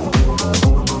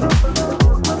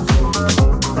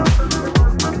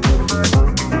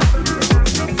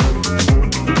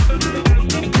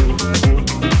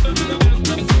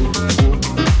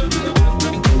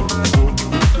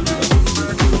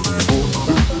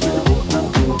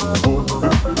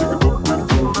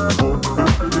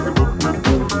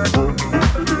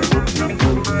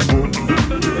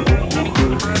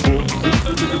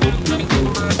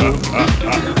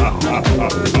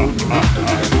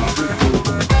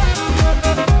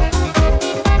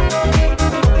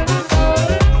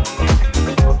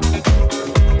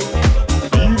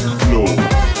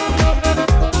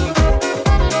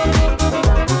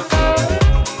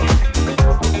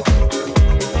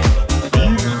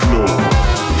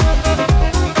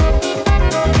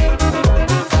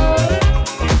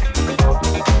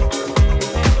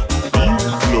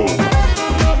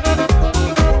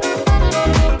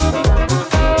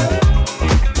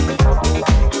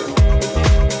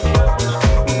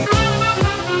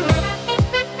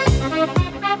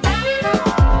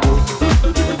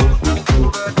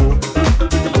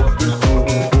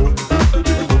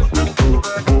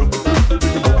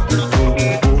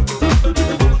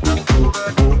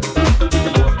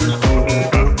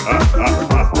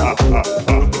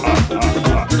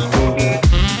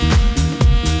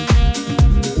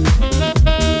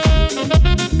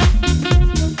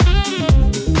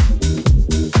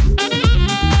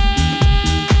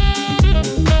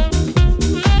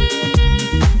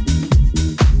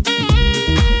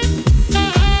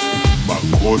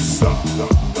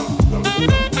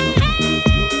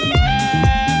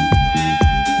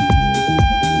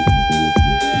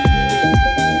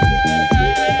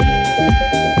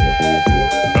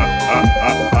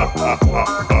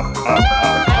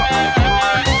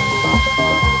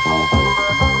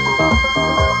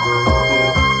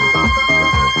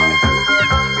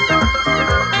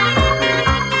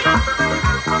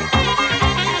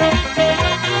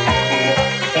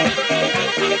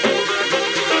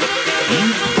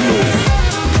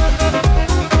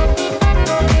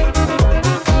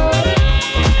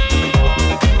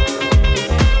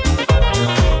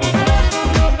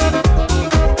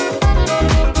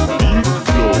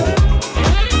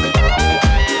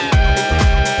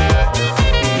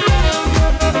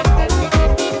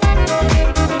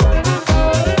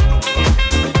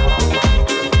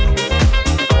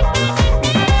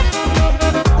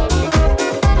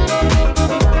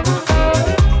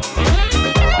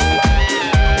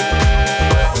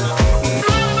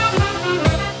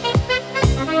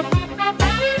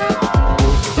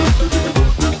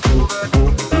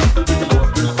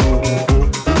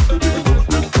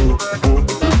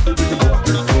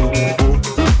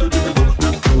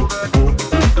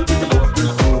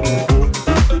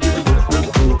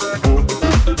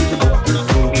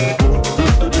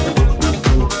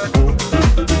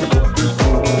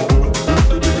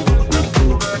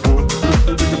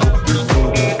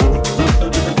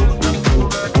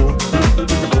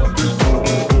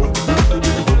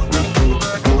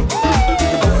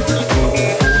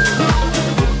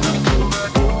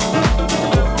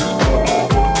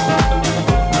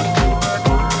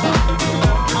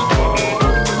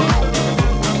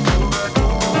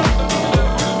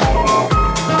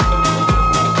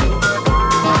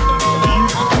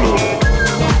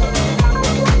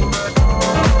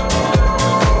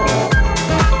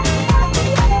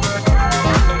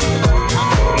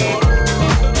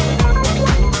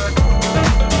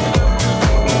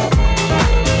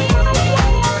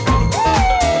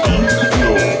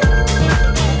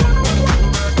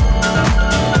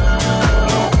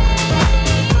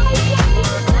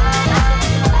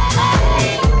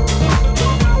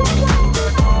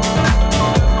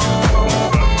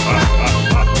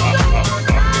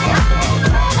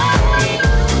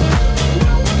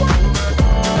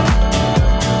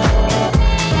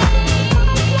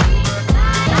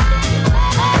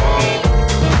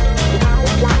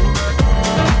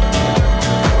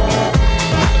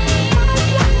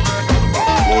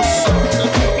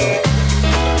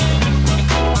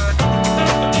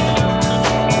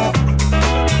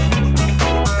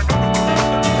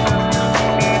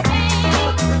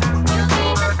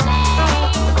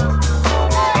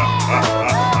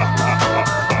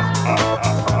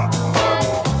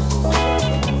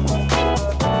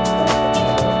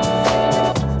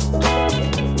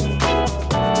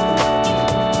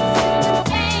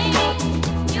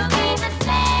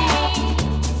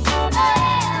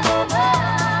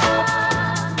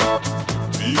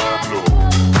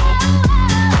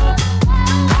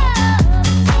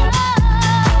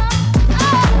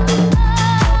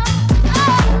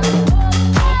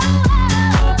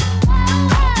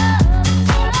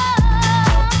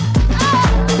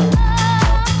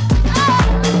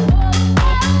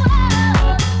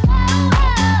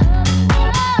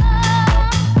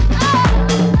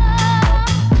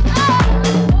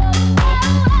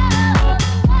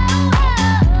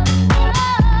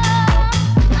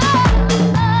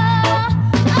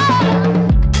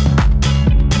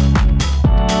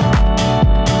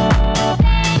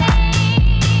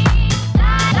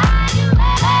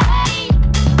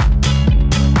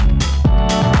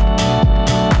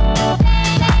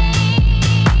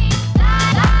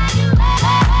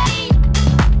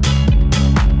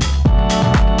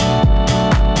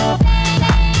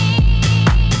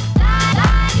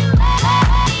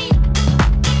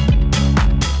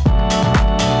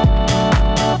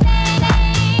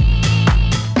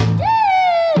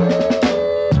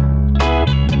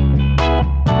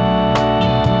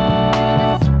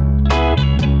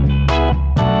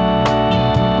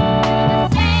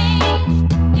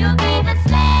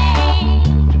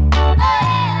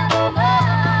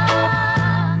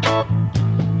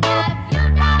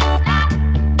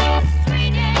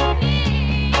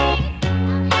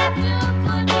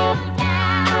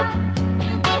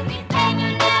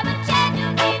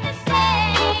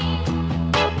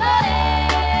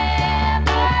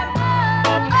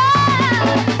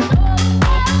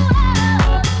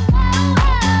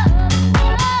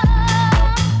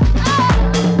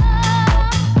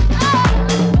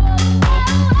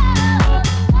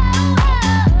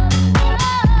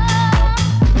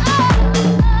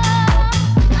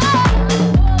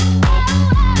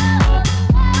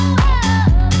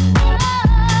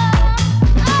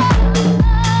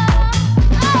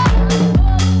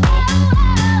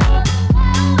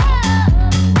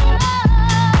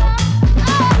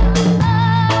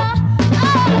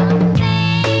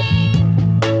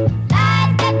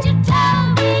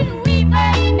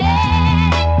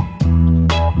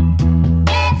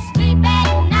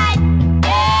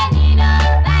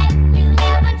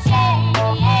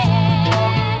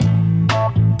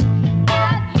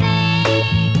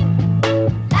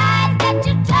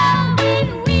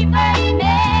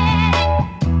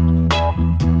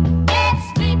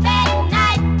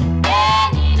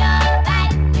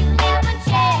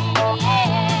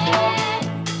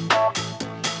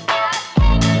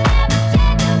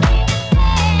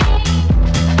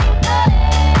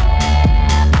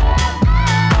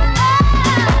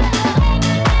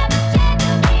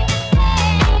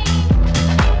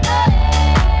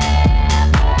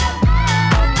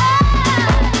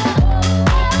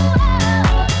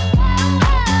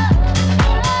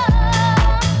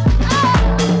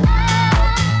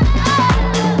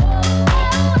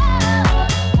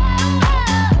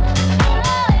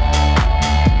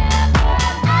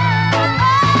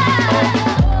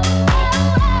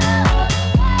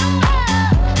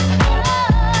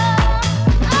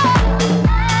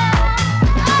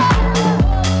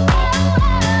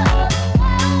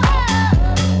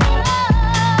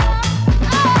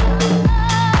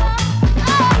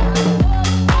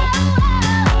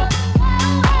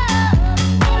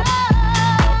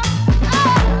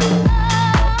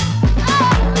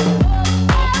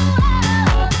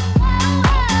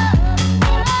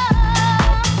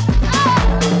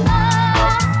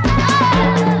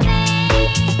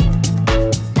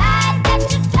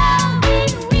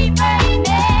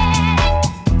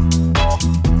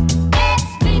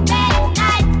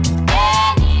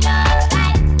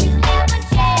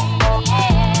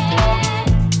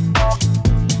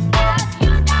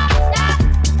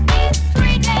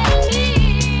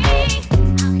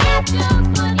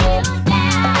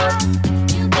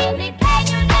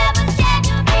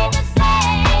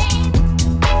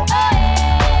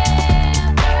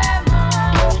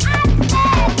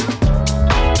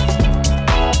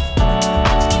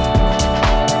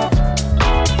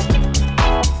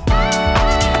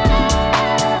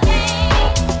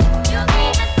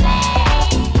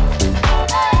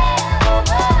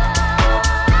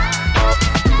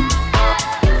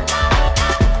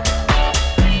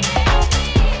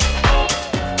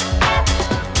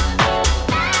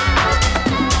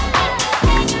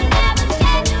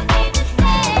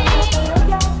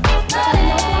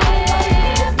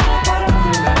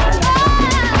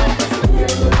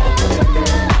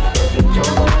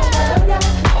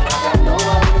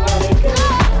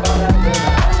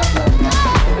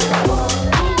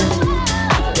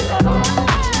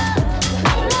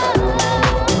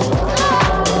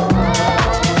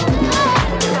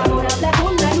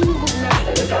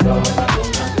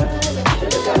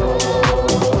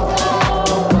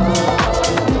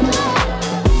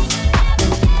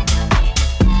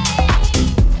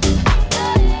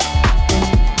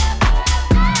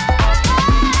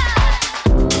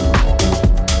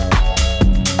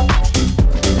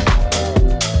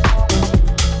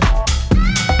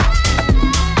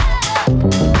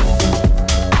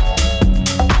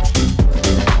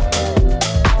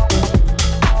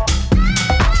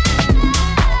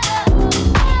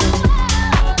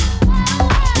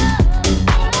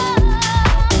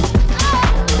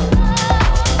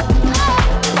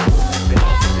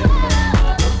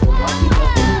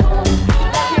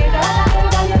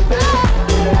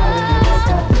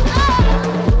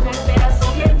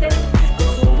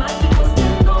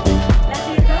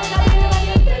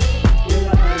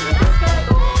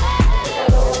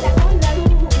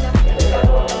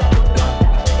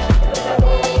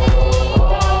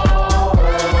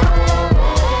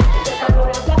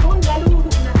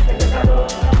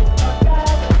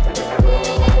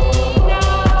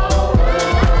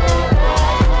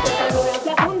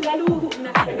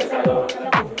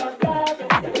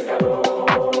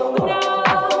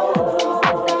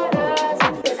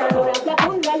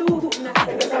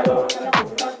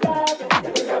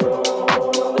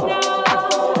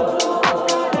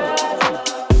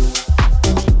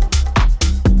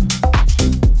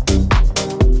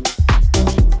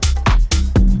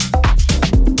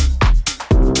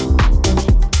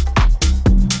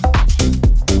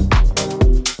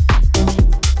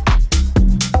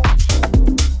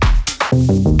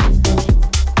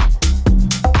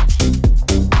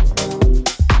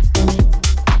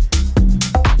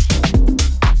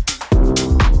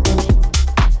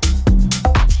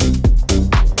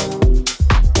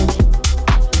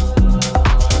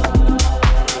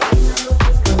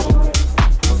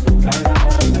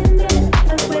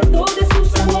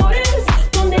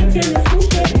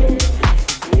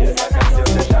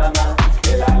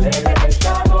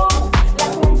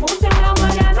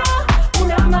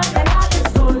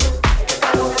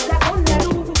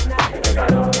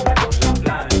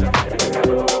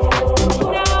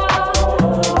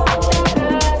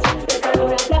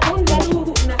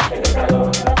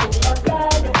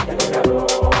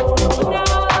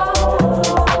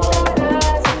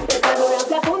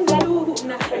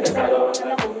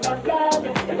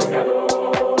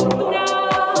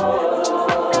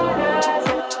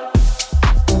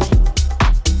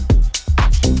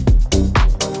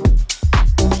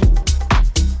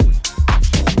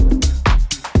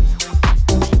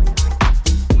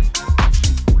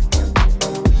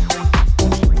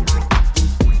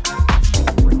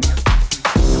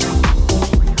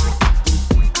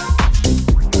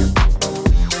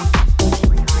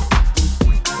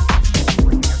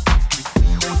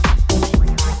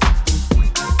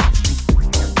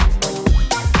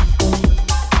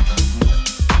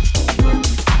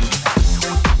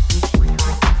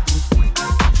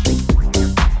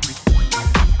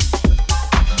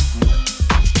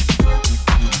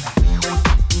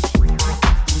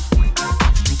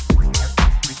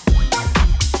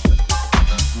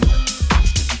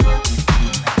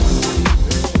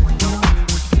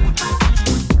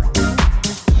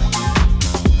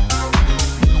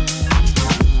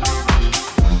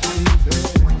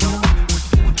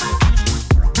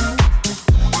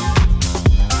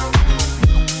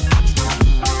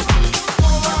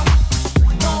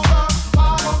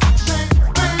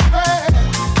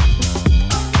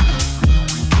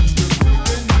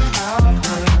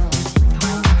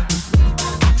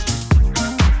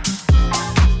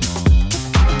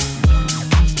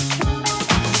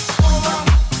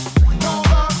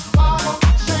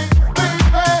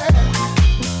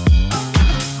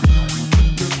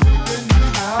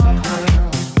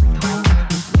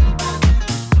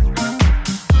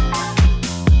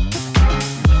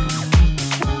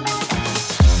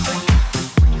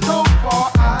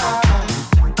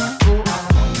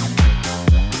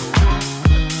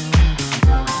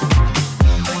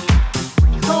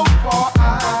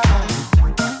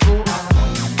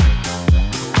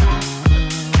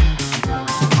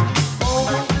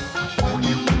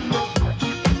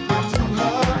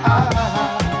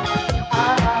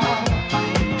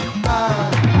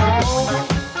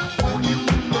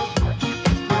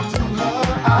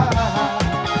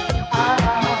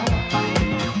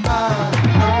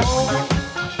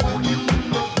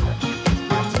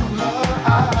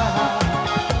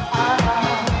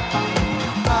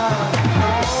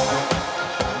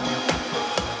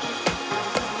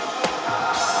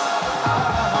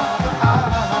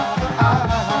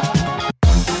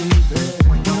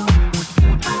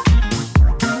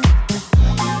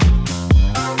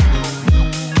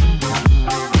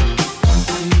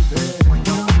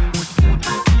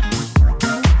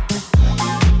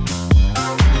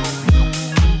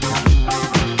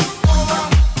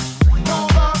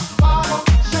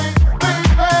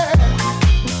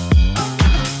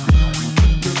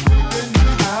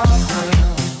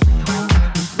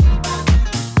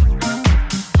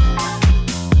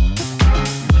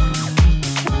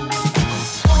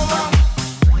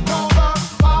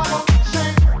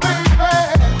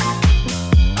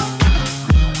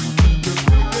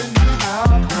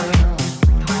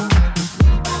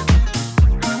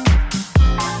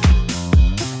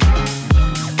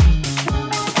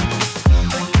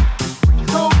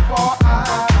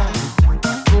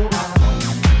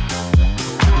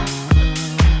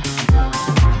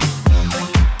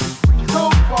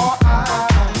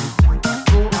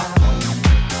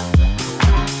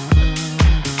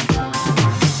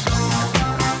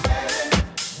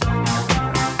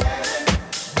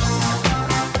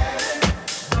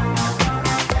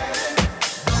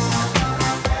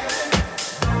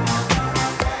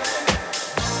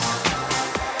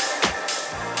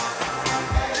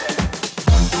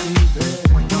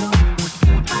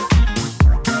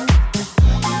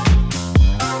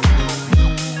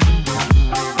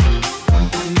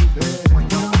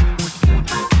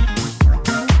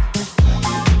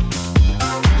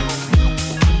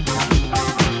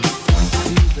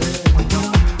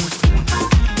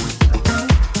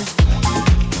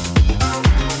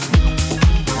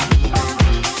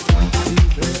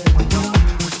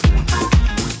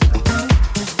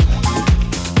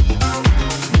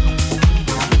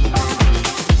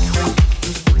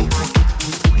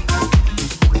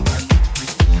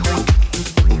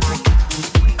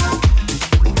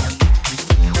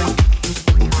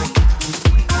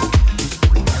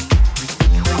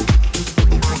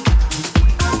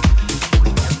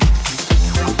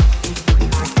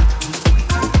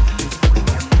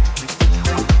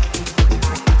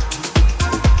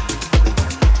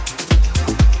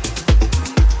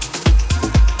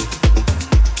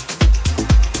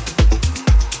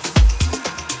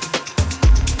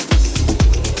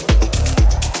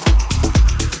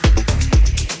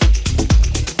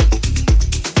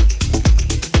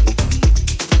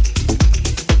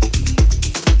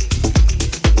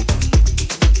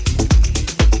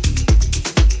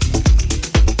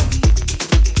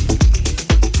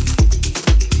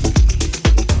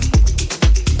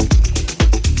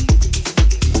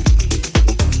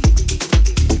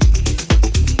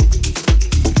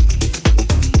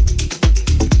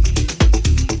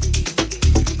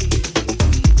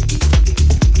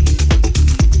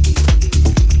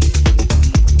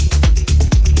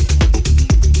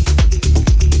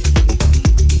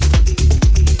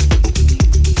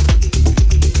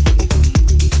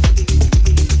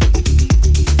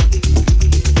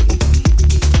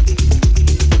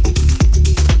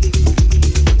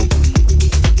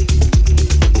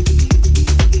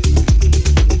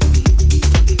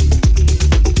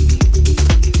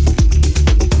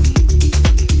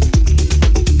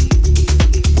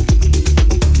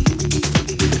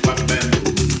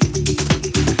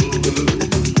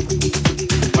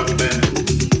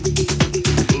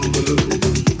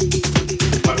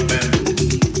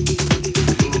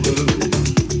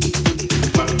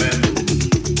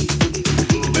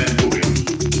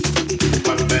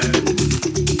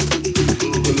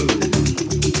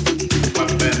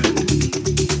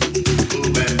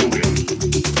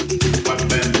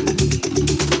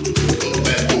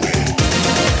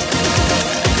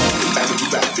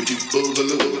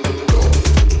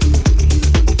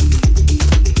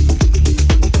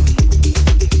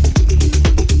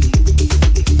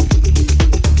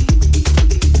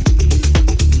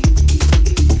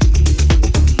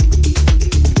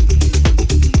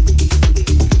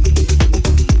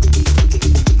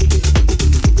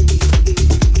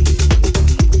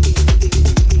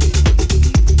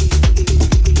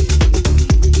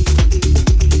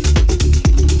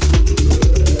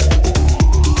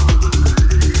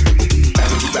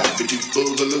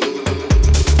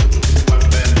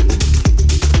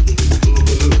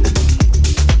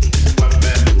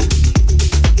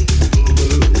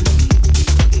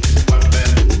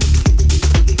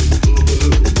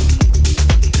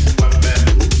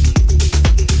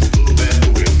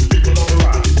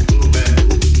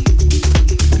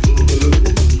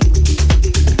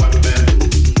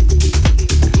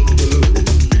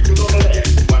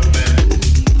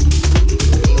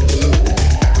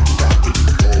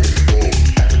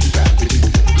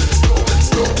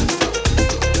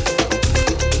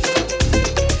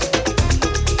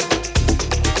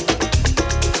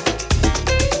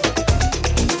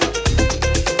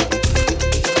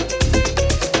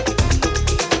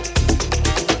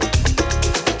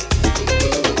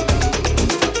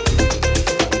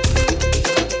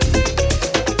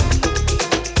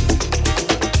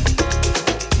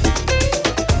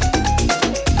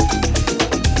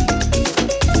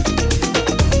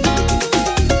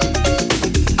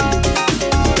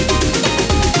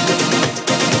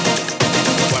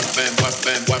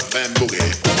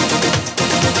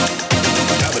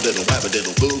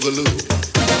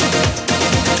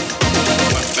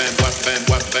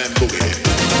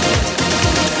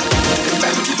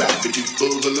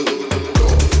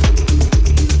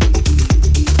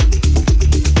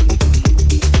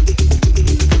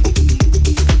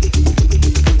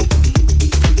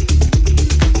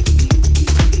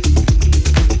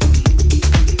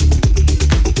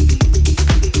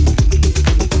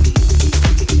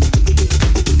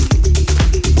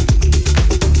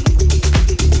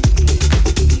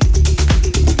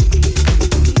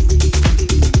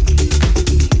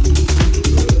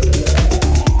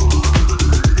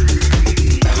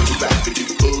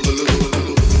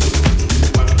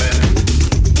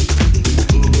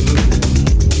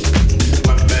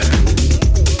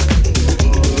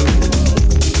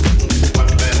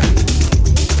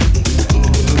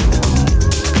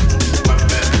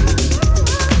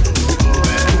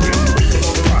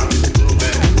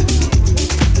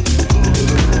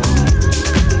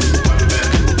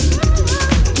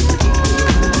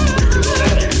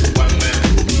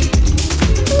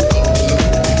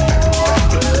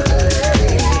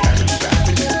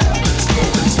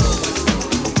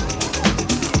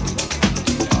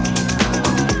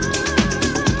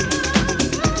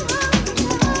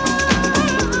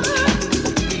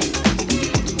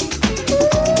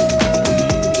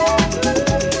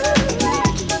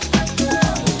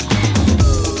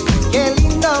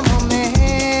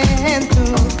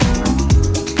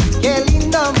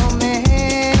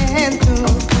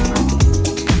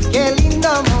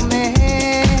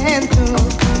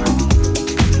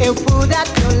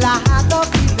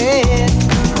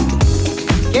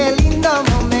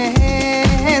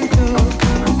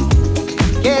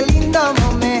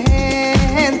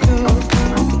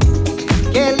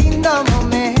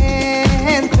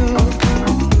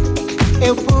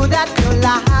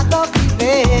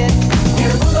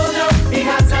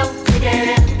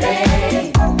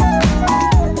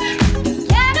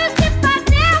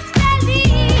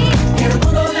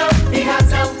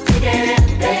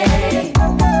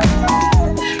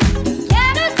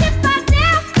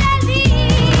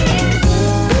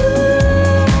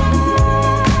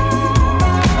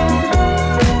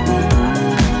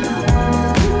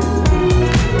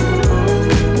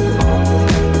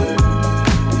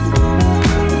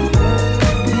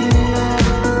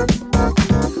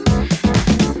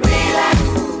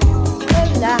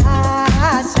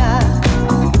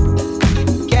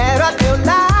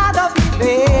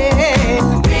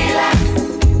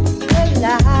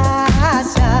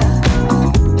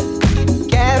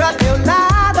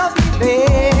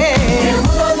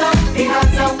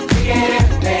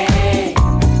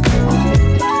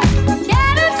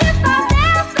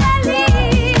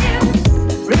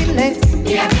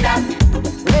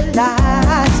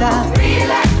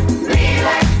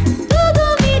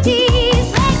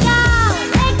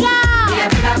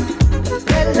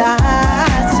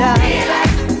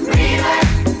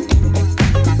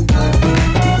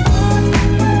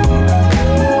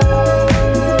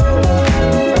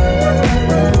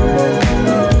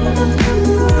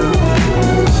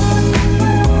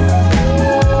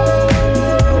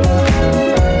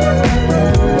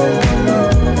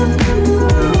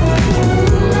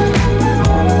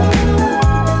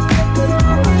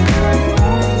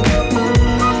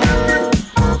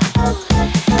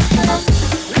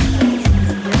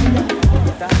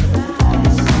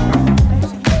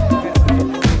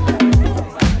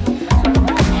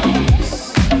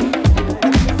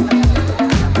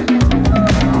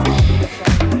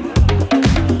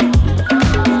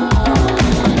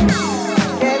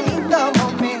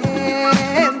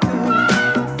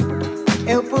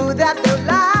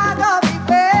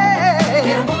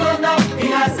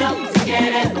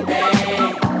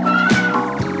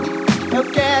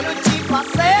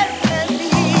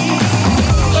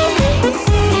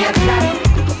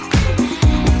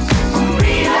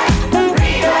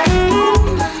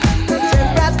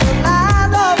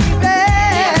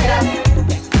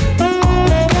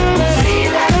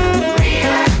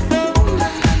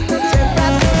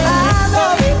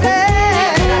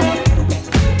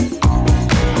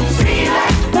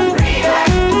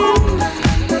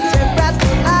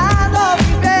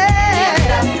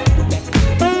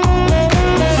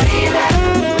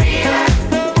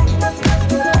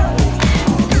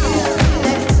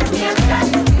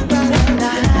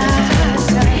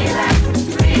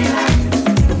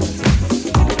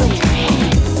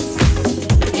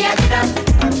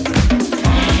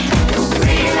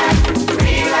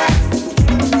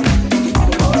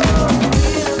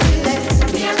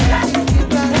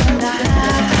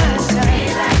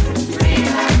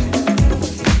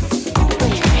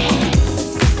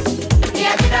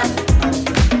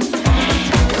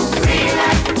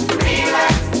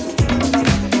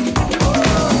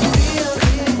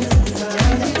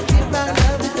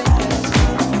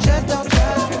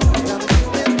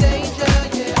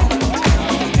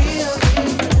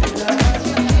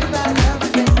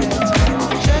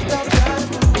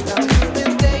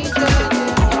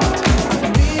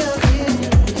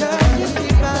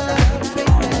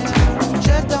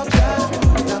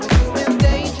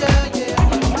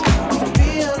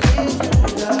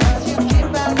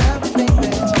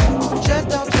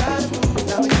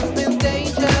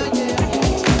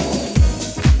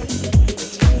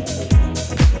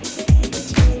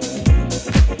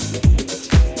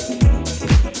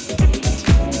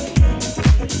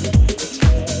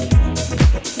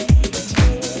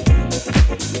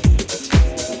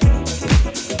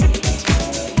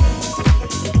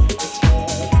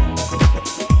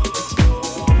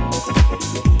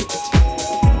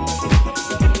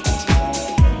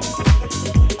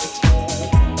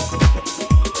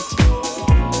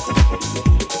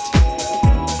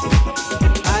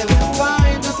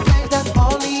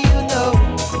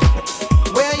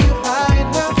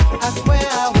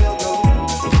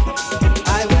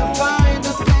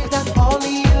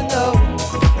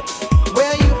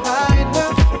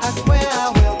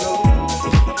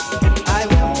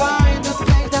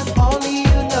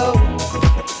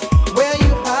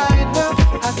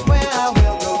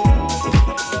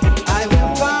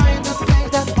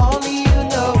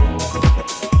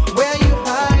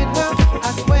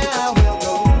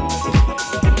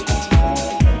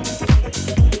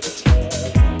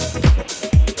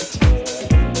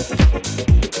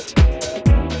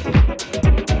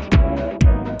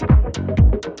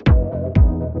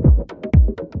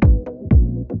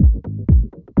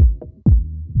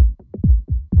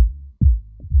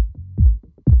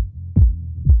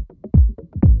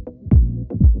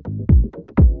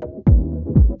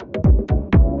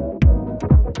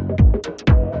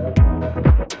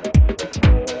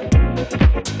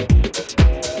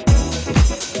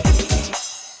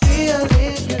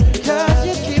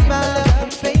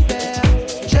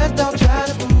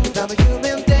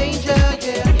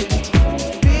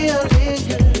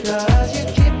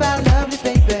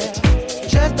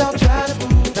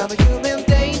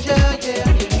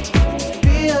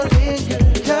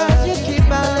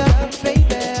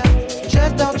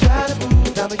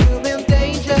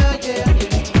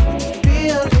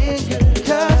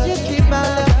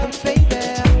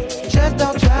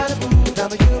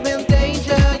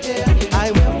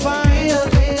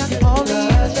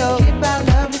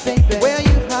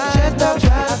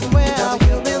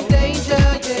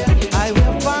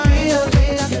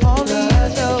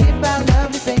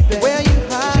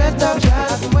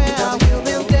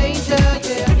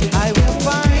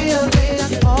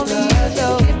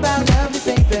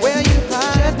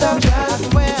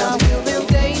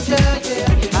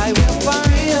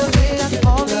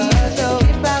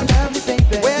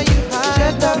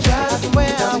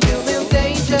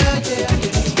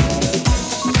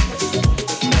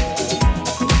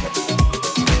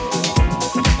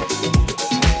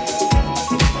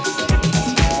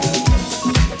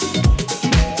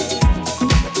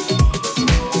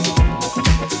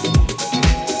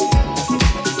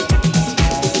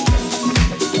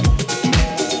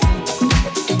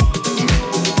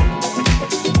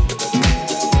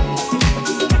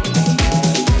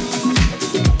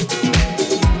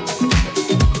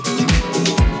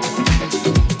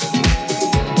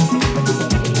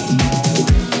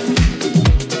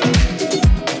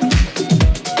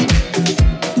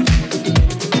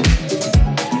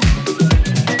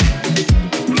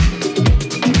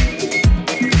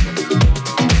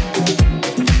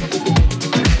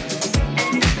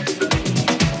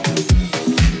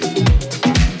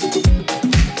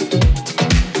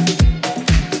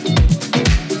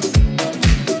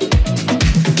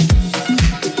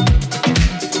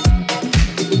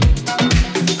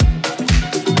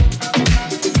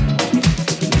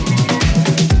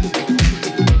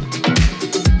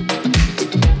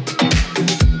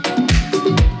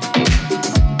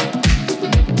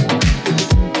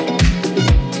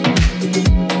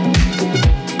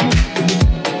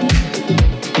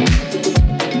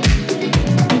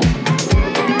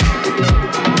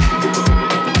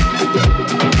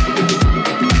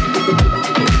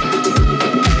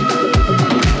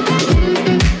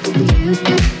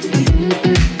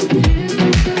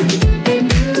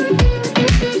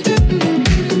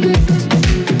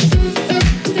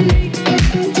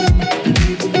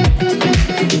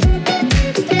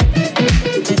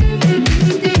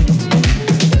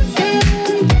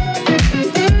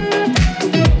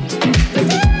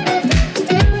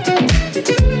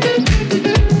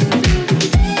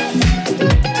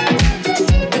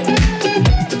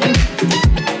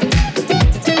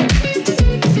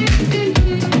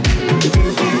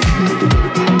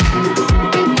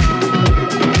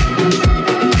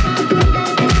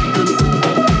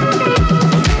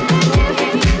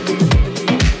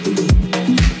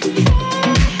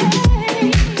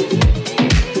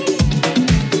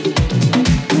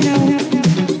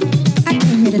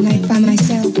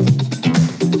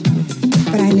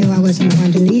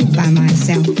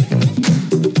 myself.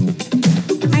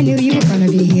 I knew you were gonna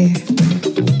be here.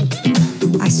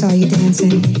 I saw you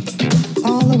dancing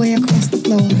all the way across the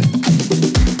floor,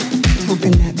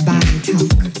 talking that body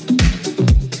talk.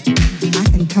 I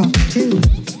can talk too.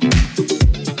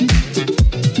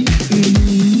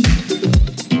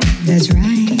 That's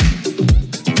right.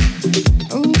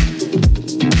 Oh,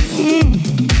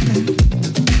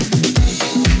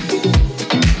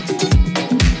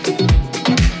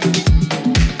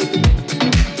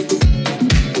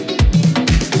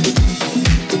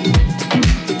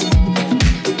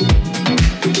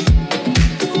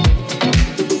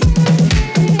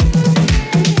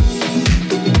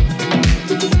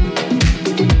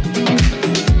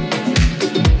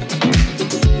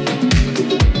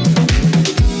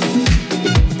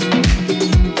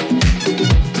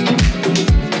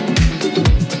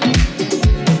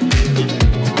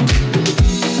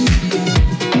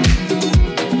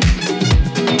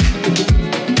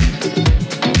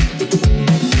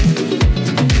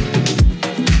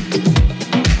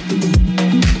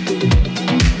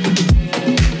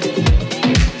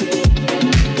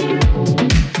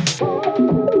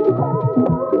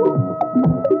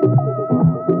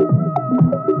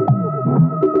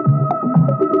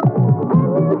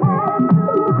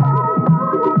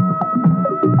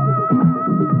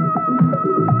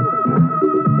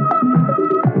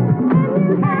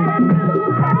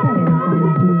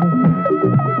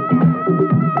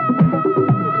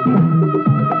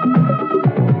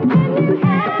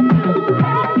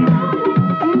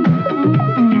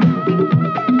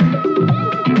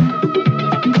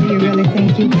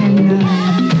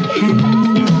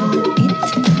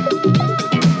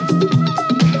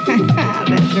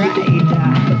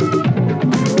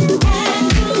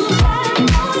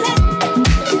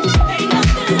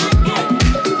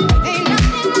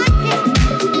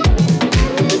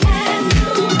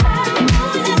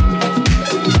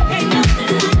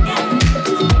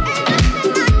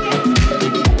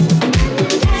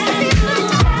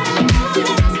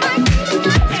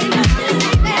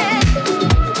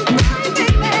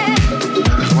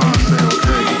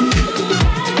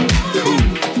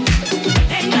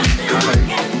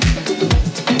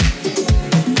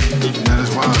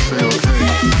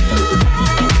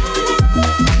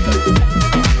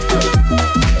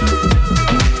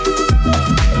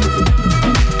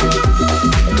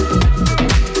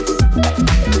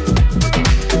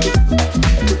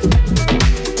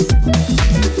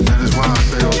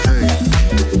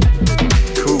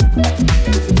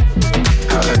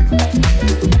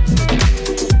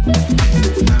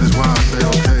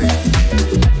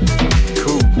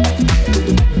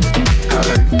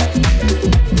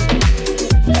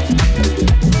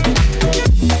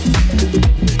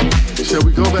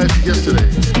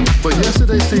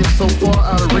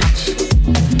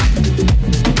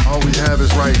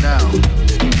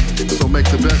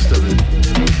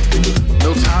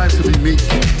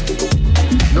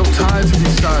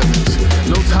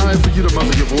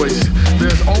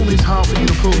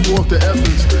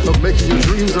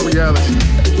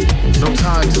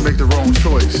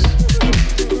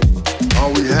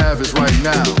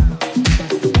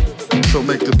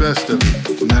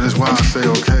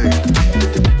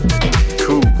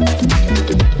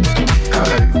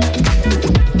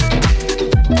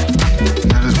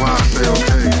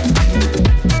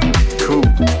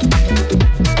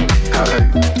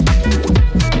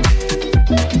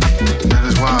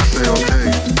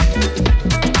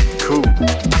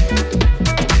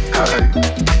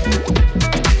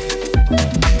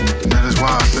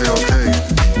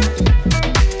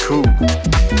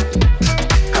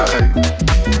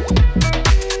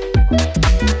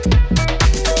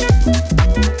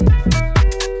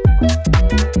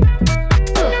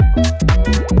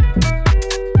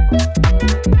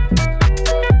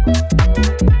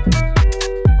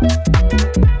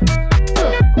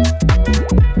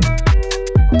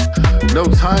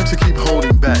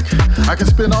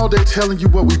 telling you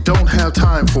what we don't have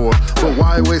time for, but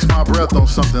why waste my breath on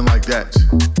something like that?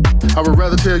 I would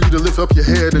rather tell you to lift up your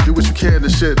head and do what you can to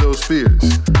shed those fears.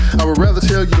 I would rather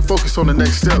tell you to focus on the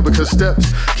next step, because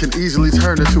steps can easily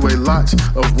turn into a lot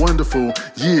of wonderful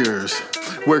years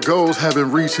where goals have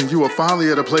been reached and you are finally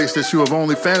at a place that you have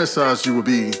only fantasized you would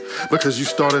be, because you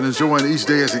started enjoying each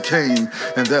day as it came,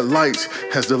 and that light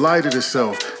has delighted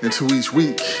itself into each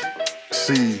week.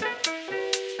 See,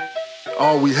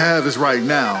 all we have is right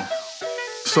now.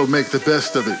 So make the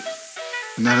best of it.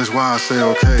 And that is why I say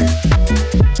okay.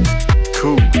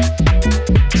 Cool.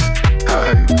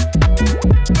 Alright.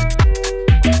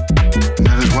 And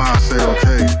that is why I say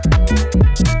okay.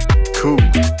 Cool.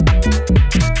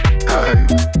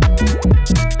 Alright.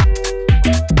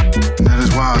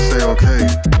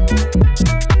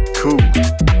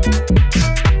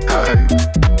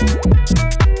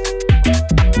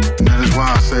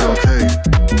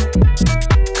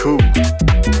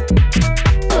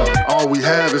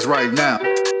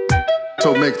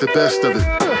 So make the best of it.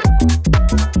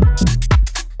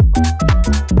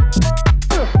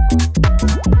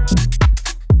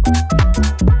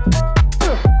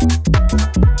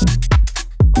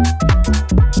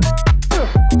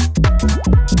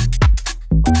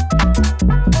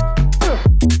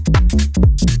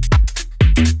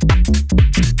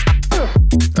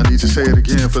 Say it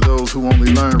again for those who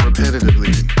only learn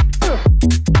repetitively.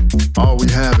 All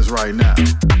we have is right now.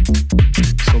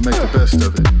 So make the best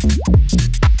of it.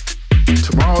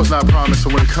 Tomorrow's not promised, so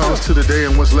when it comes to the day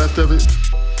and what's left of it,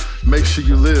 make sure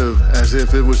you live as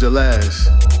if it was your last.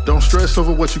 Don't stress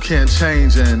over what you can't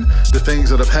change and the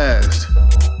things of the past.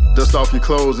 Dust off your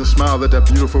clothes and smile at that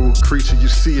beautiful creature you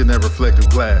see in that reflective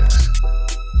glass.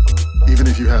 Even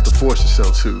if you have to force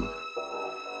yourself to.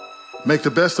 Make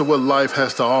the best of what life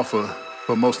has to offer,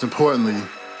 but most importantly,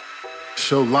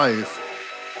 show life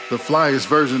the flyest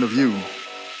version of you.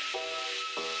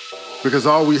 Because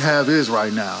all we have is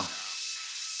right now.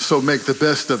 So make the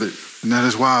best of it. And that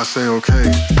is why I say,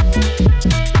 okay,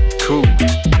 cool.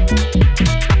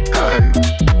 Hey.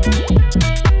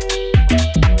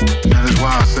 And that is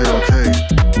why I say, okay,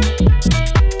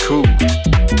 cool.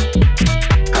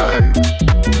 Hey.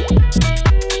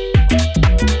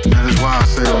 And that is why I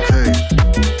say, okay,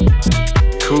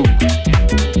 cool.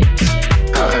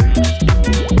 Hey.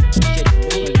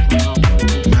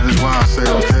 And that is why I say,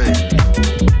 okay,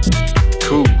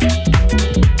 cool.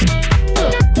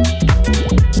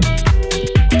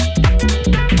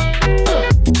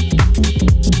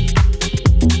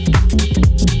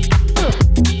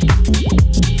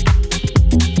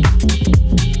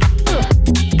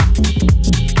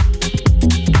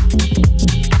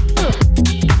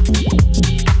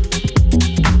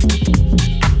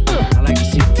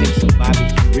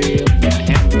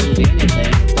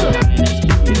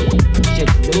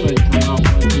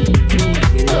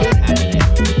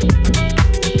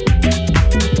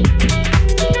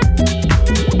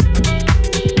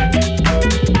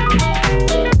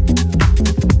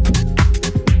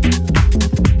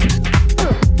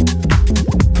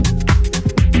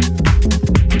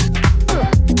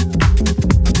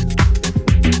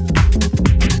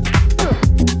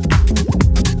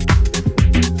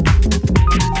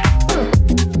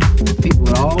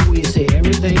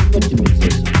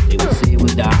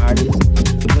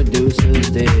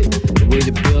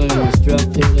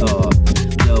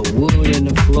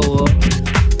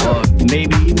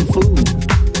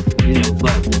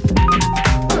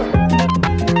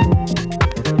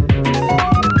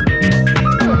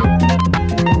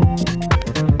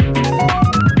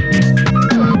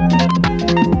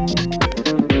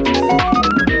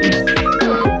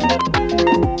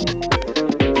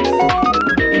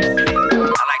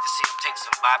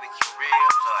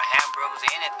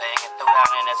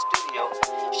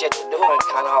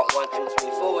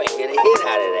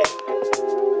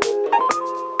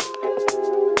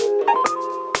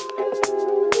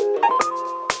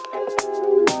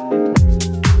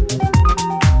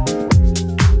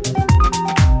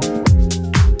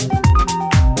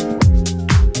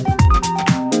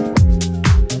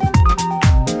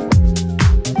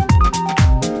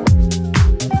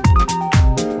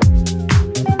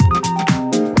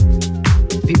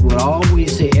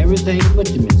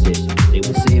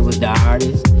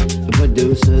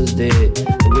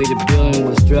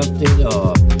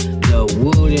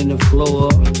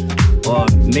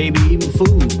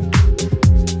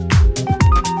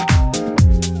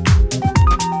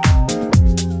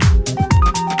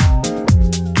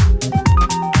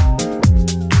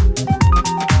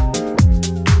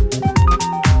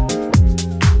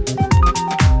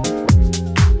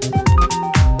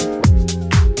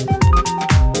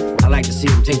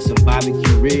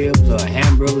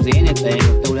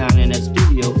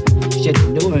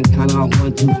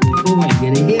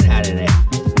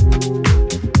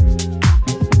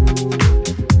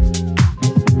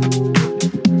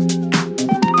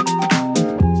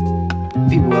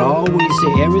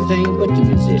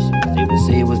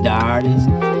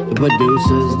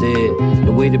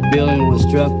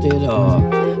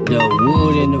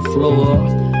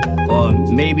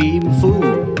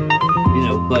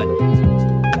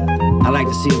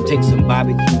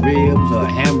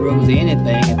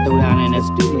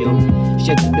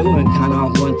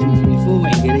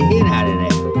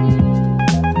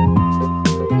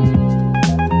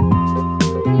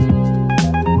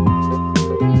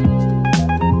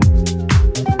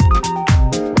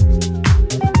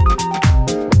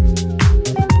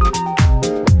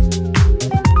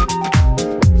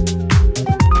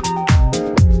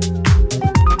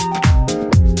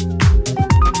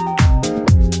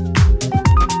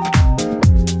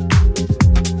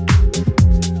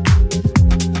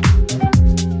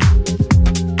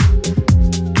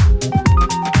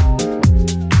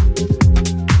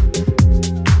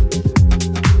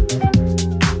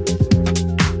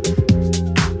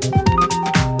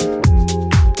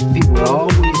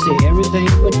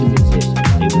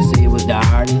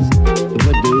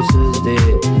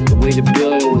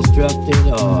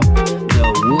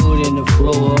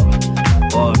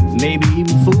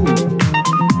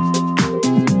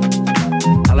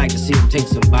 see them take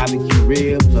some barbecue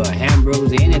ribs or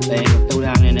hamburgers or anything and throw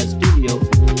down in that studio,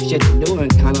 shut the door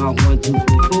and count off 1, 2, 3,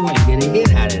 4 and get a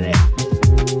hit out of that.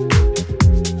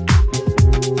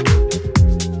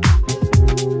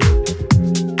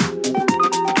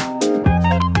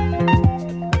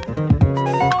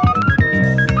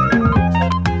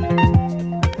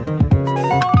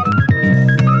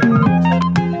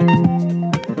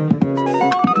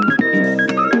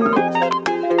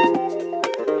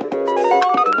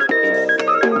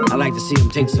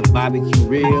 Take some barbecue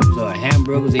ribs or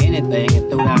hamburgers or anything and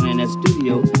throw down in that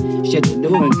studio, shut the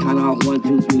door and count off 1,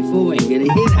 2, 3, 4 and get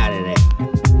a hit out of that.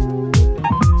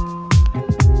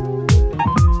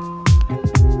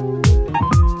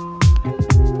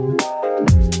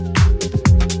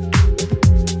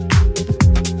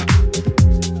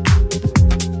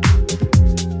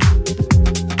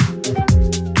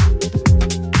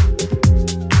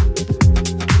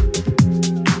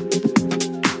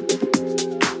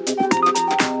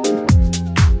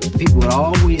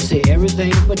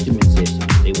 But the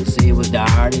musicians, they would say it was the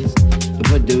artists, the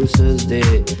producers,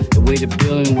 the way the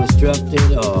building was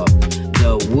structured, or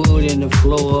the wood in the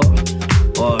floor,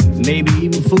 or maybe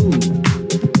even food,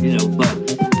 you know. But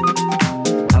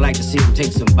I like to see them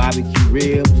take some barbecue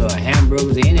ribs or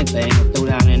hamburgers or anything and throw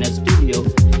down in that studio,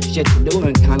 shut the door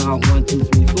and count off 1, 2,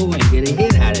 3, 4 and get a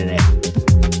hit out of that.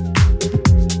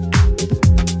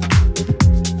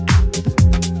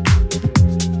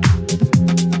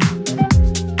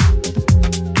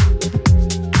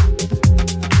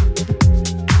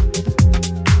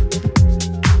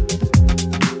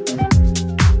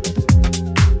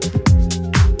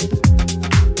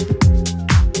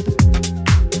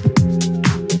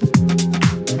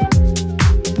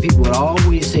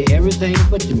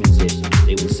 But the musicians,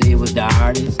 they would say it was the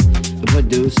artists, the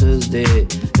producers,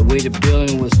 the way the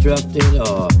building was structured,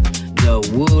 or the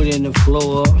wood in the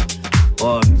floor,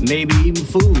 or maybe even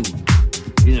food,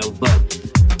 you know. But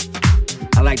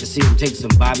I like to see them take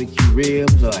some barbecue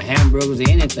ribs or hamburgers or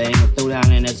anything and throw down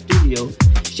in that studio,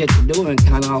 shut the door and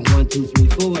count off 1, 2, 3,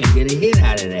 4 and get a hit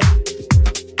out of that.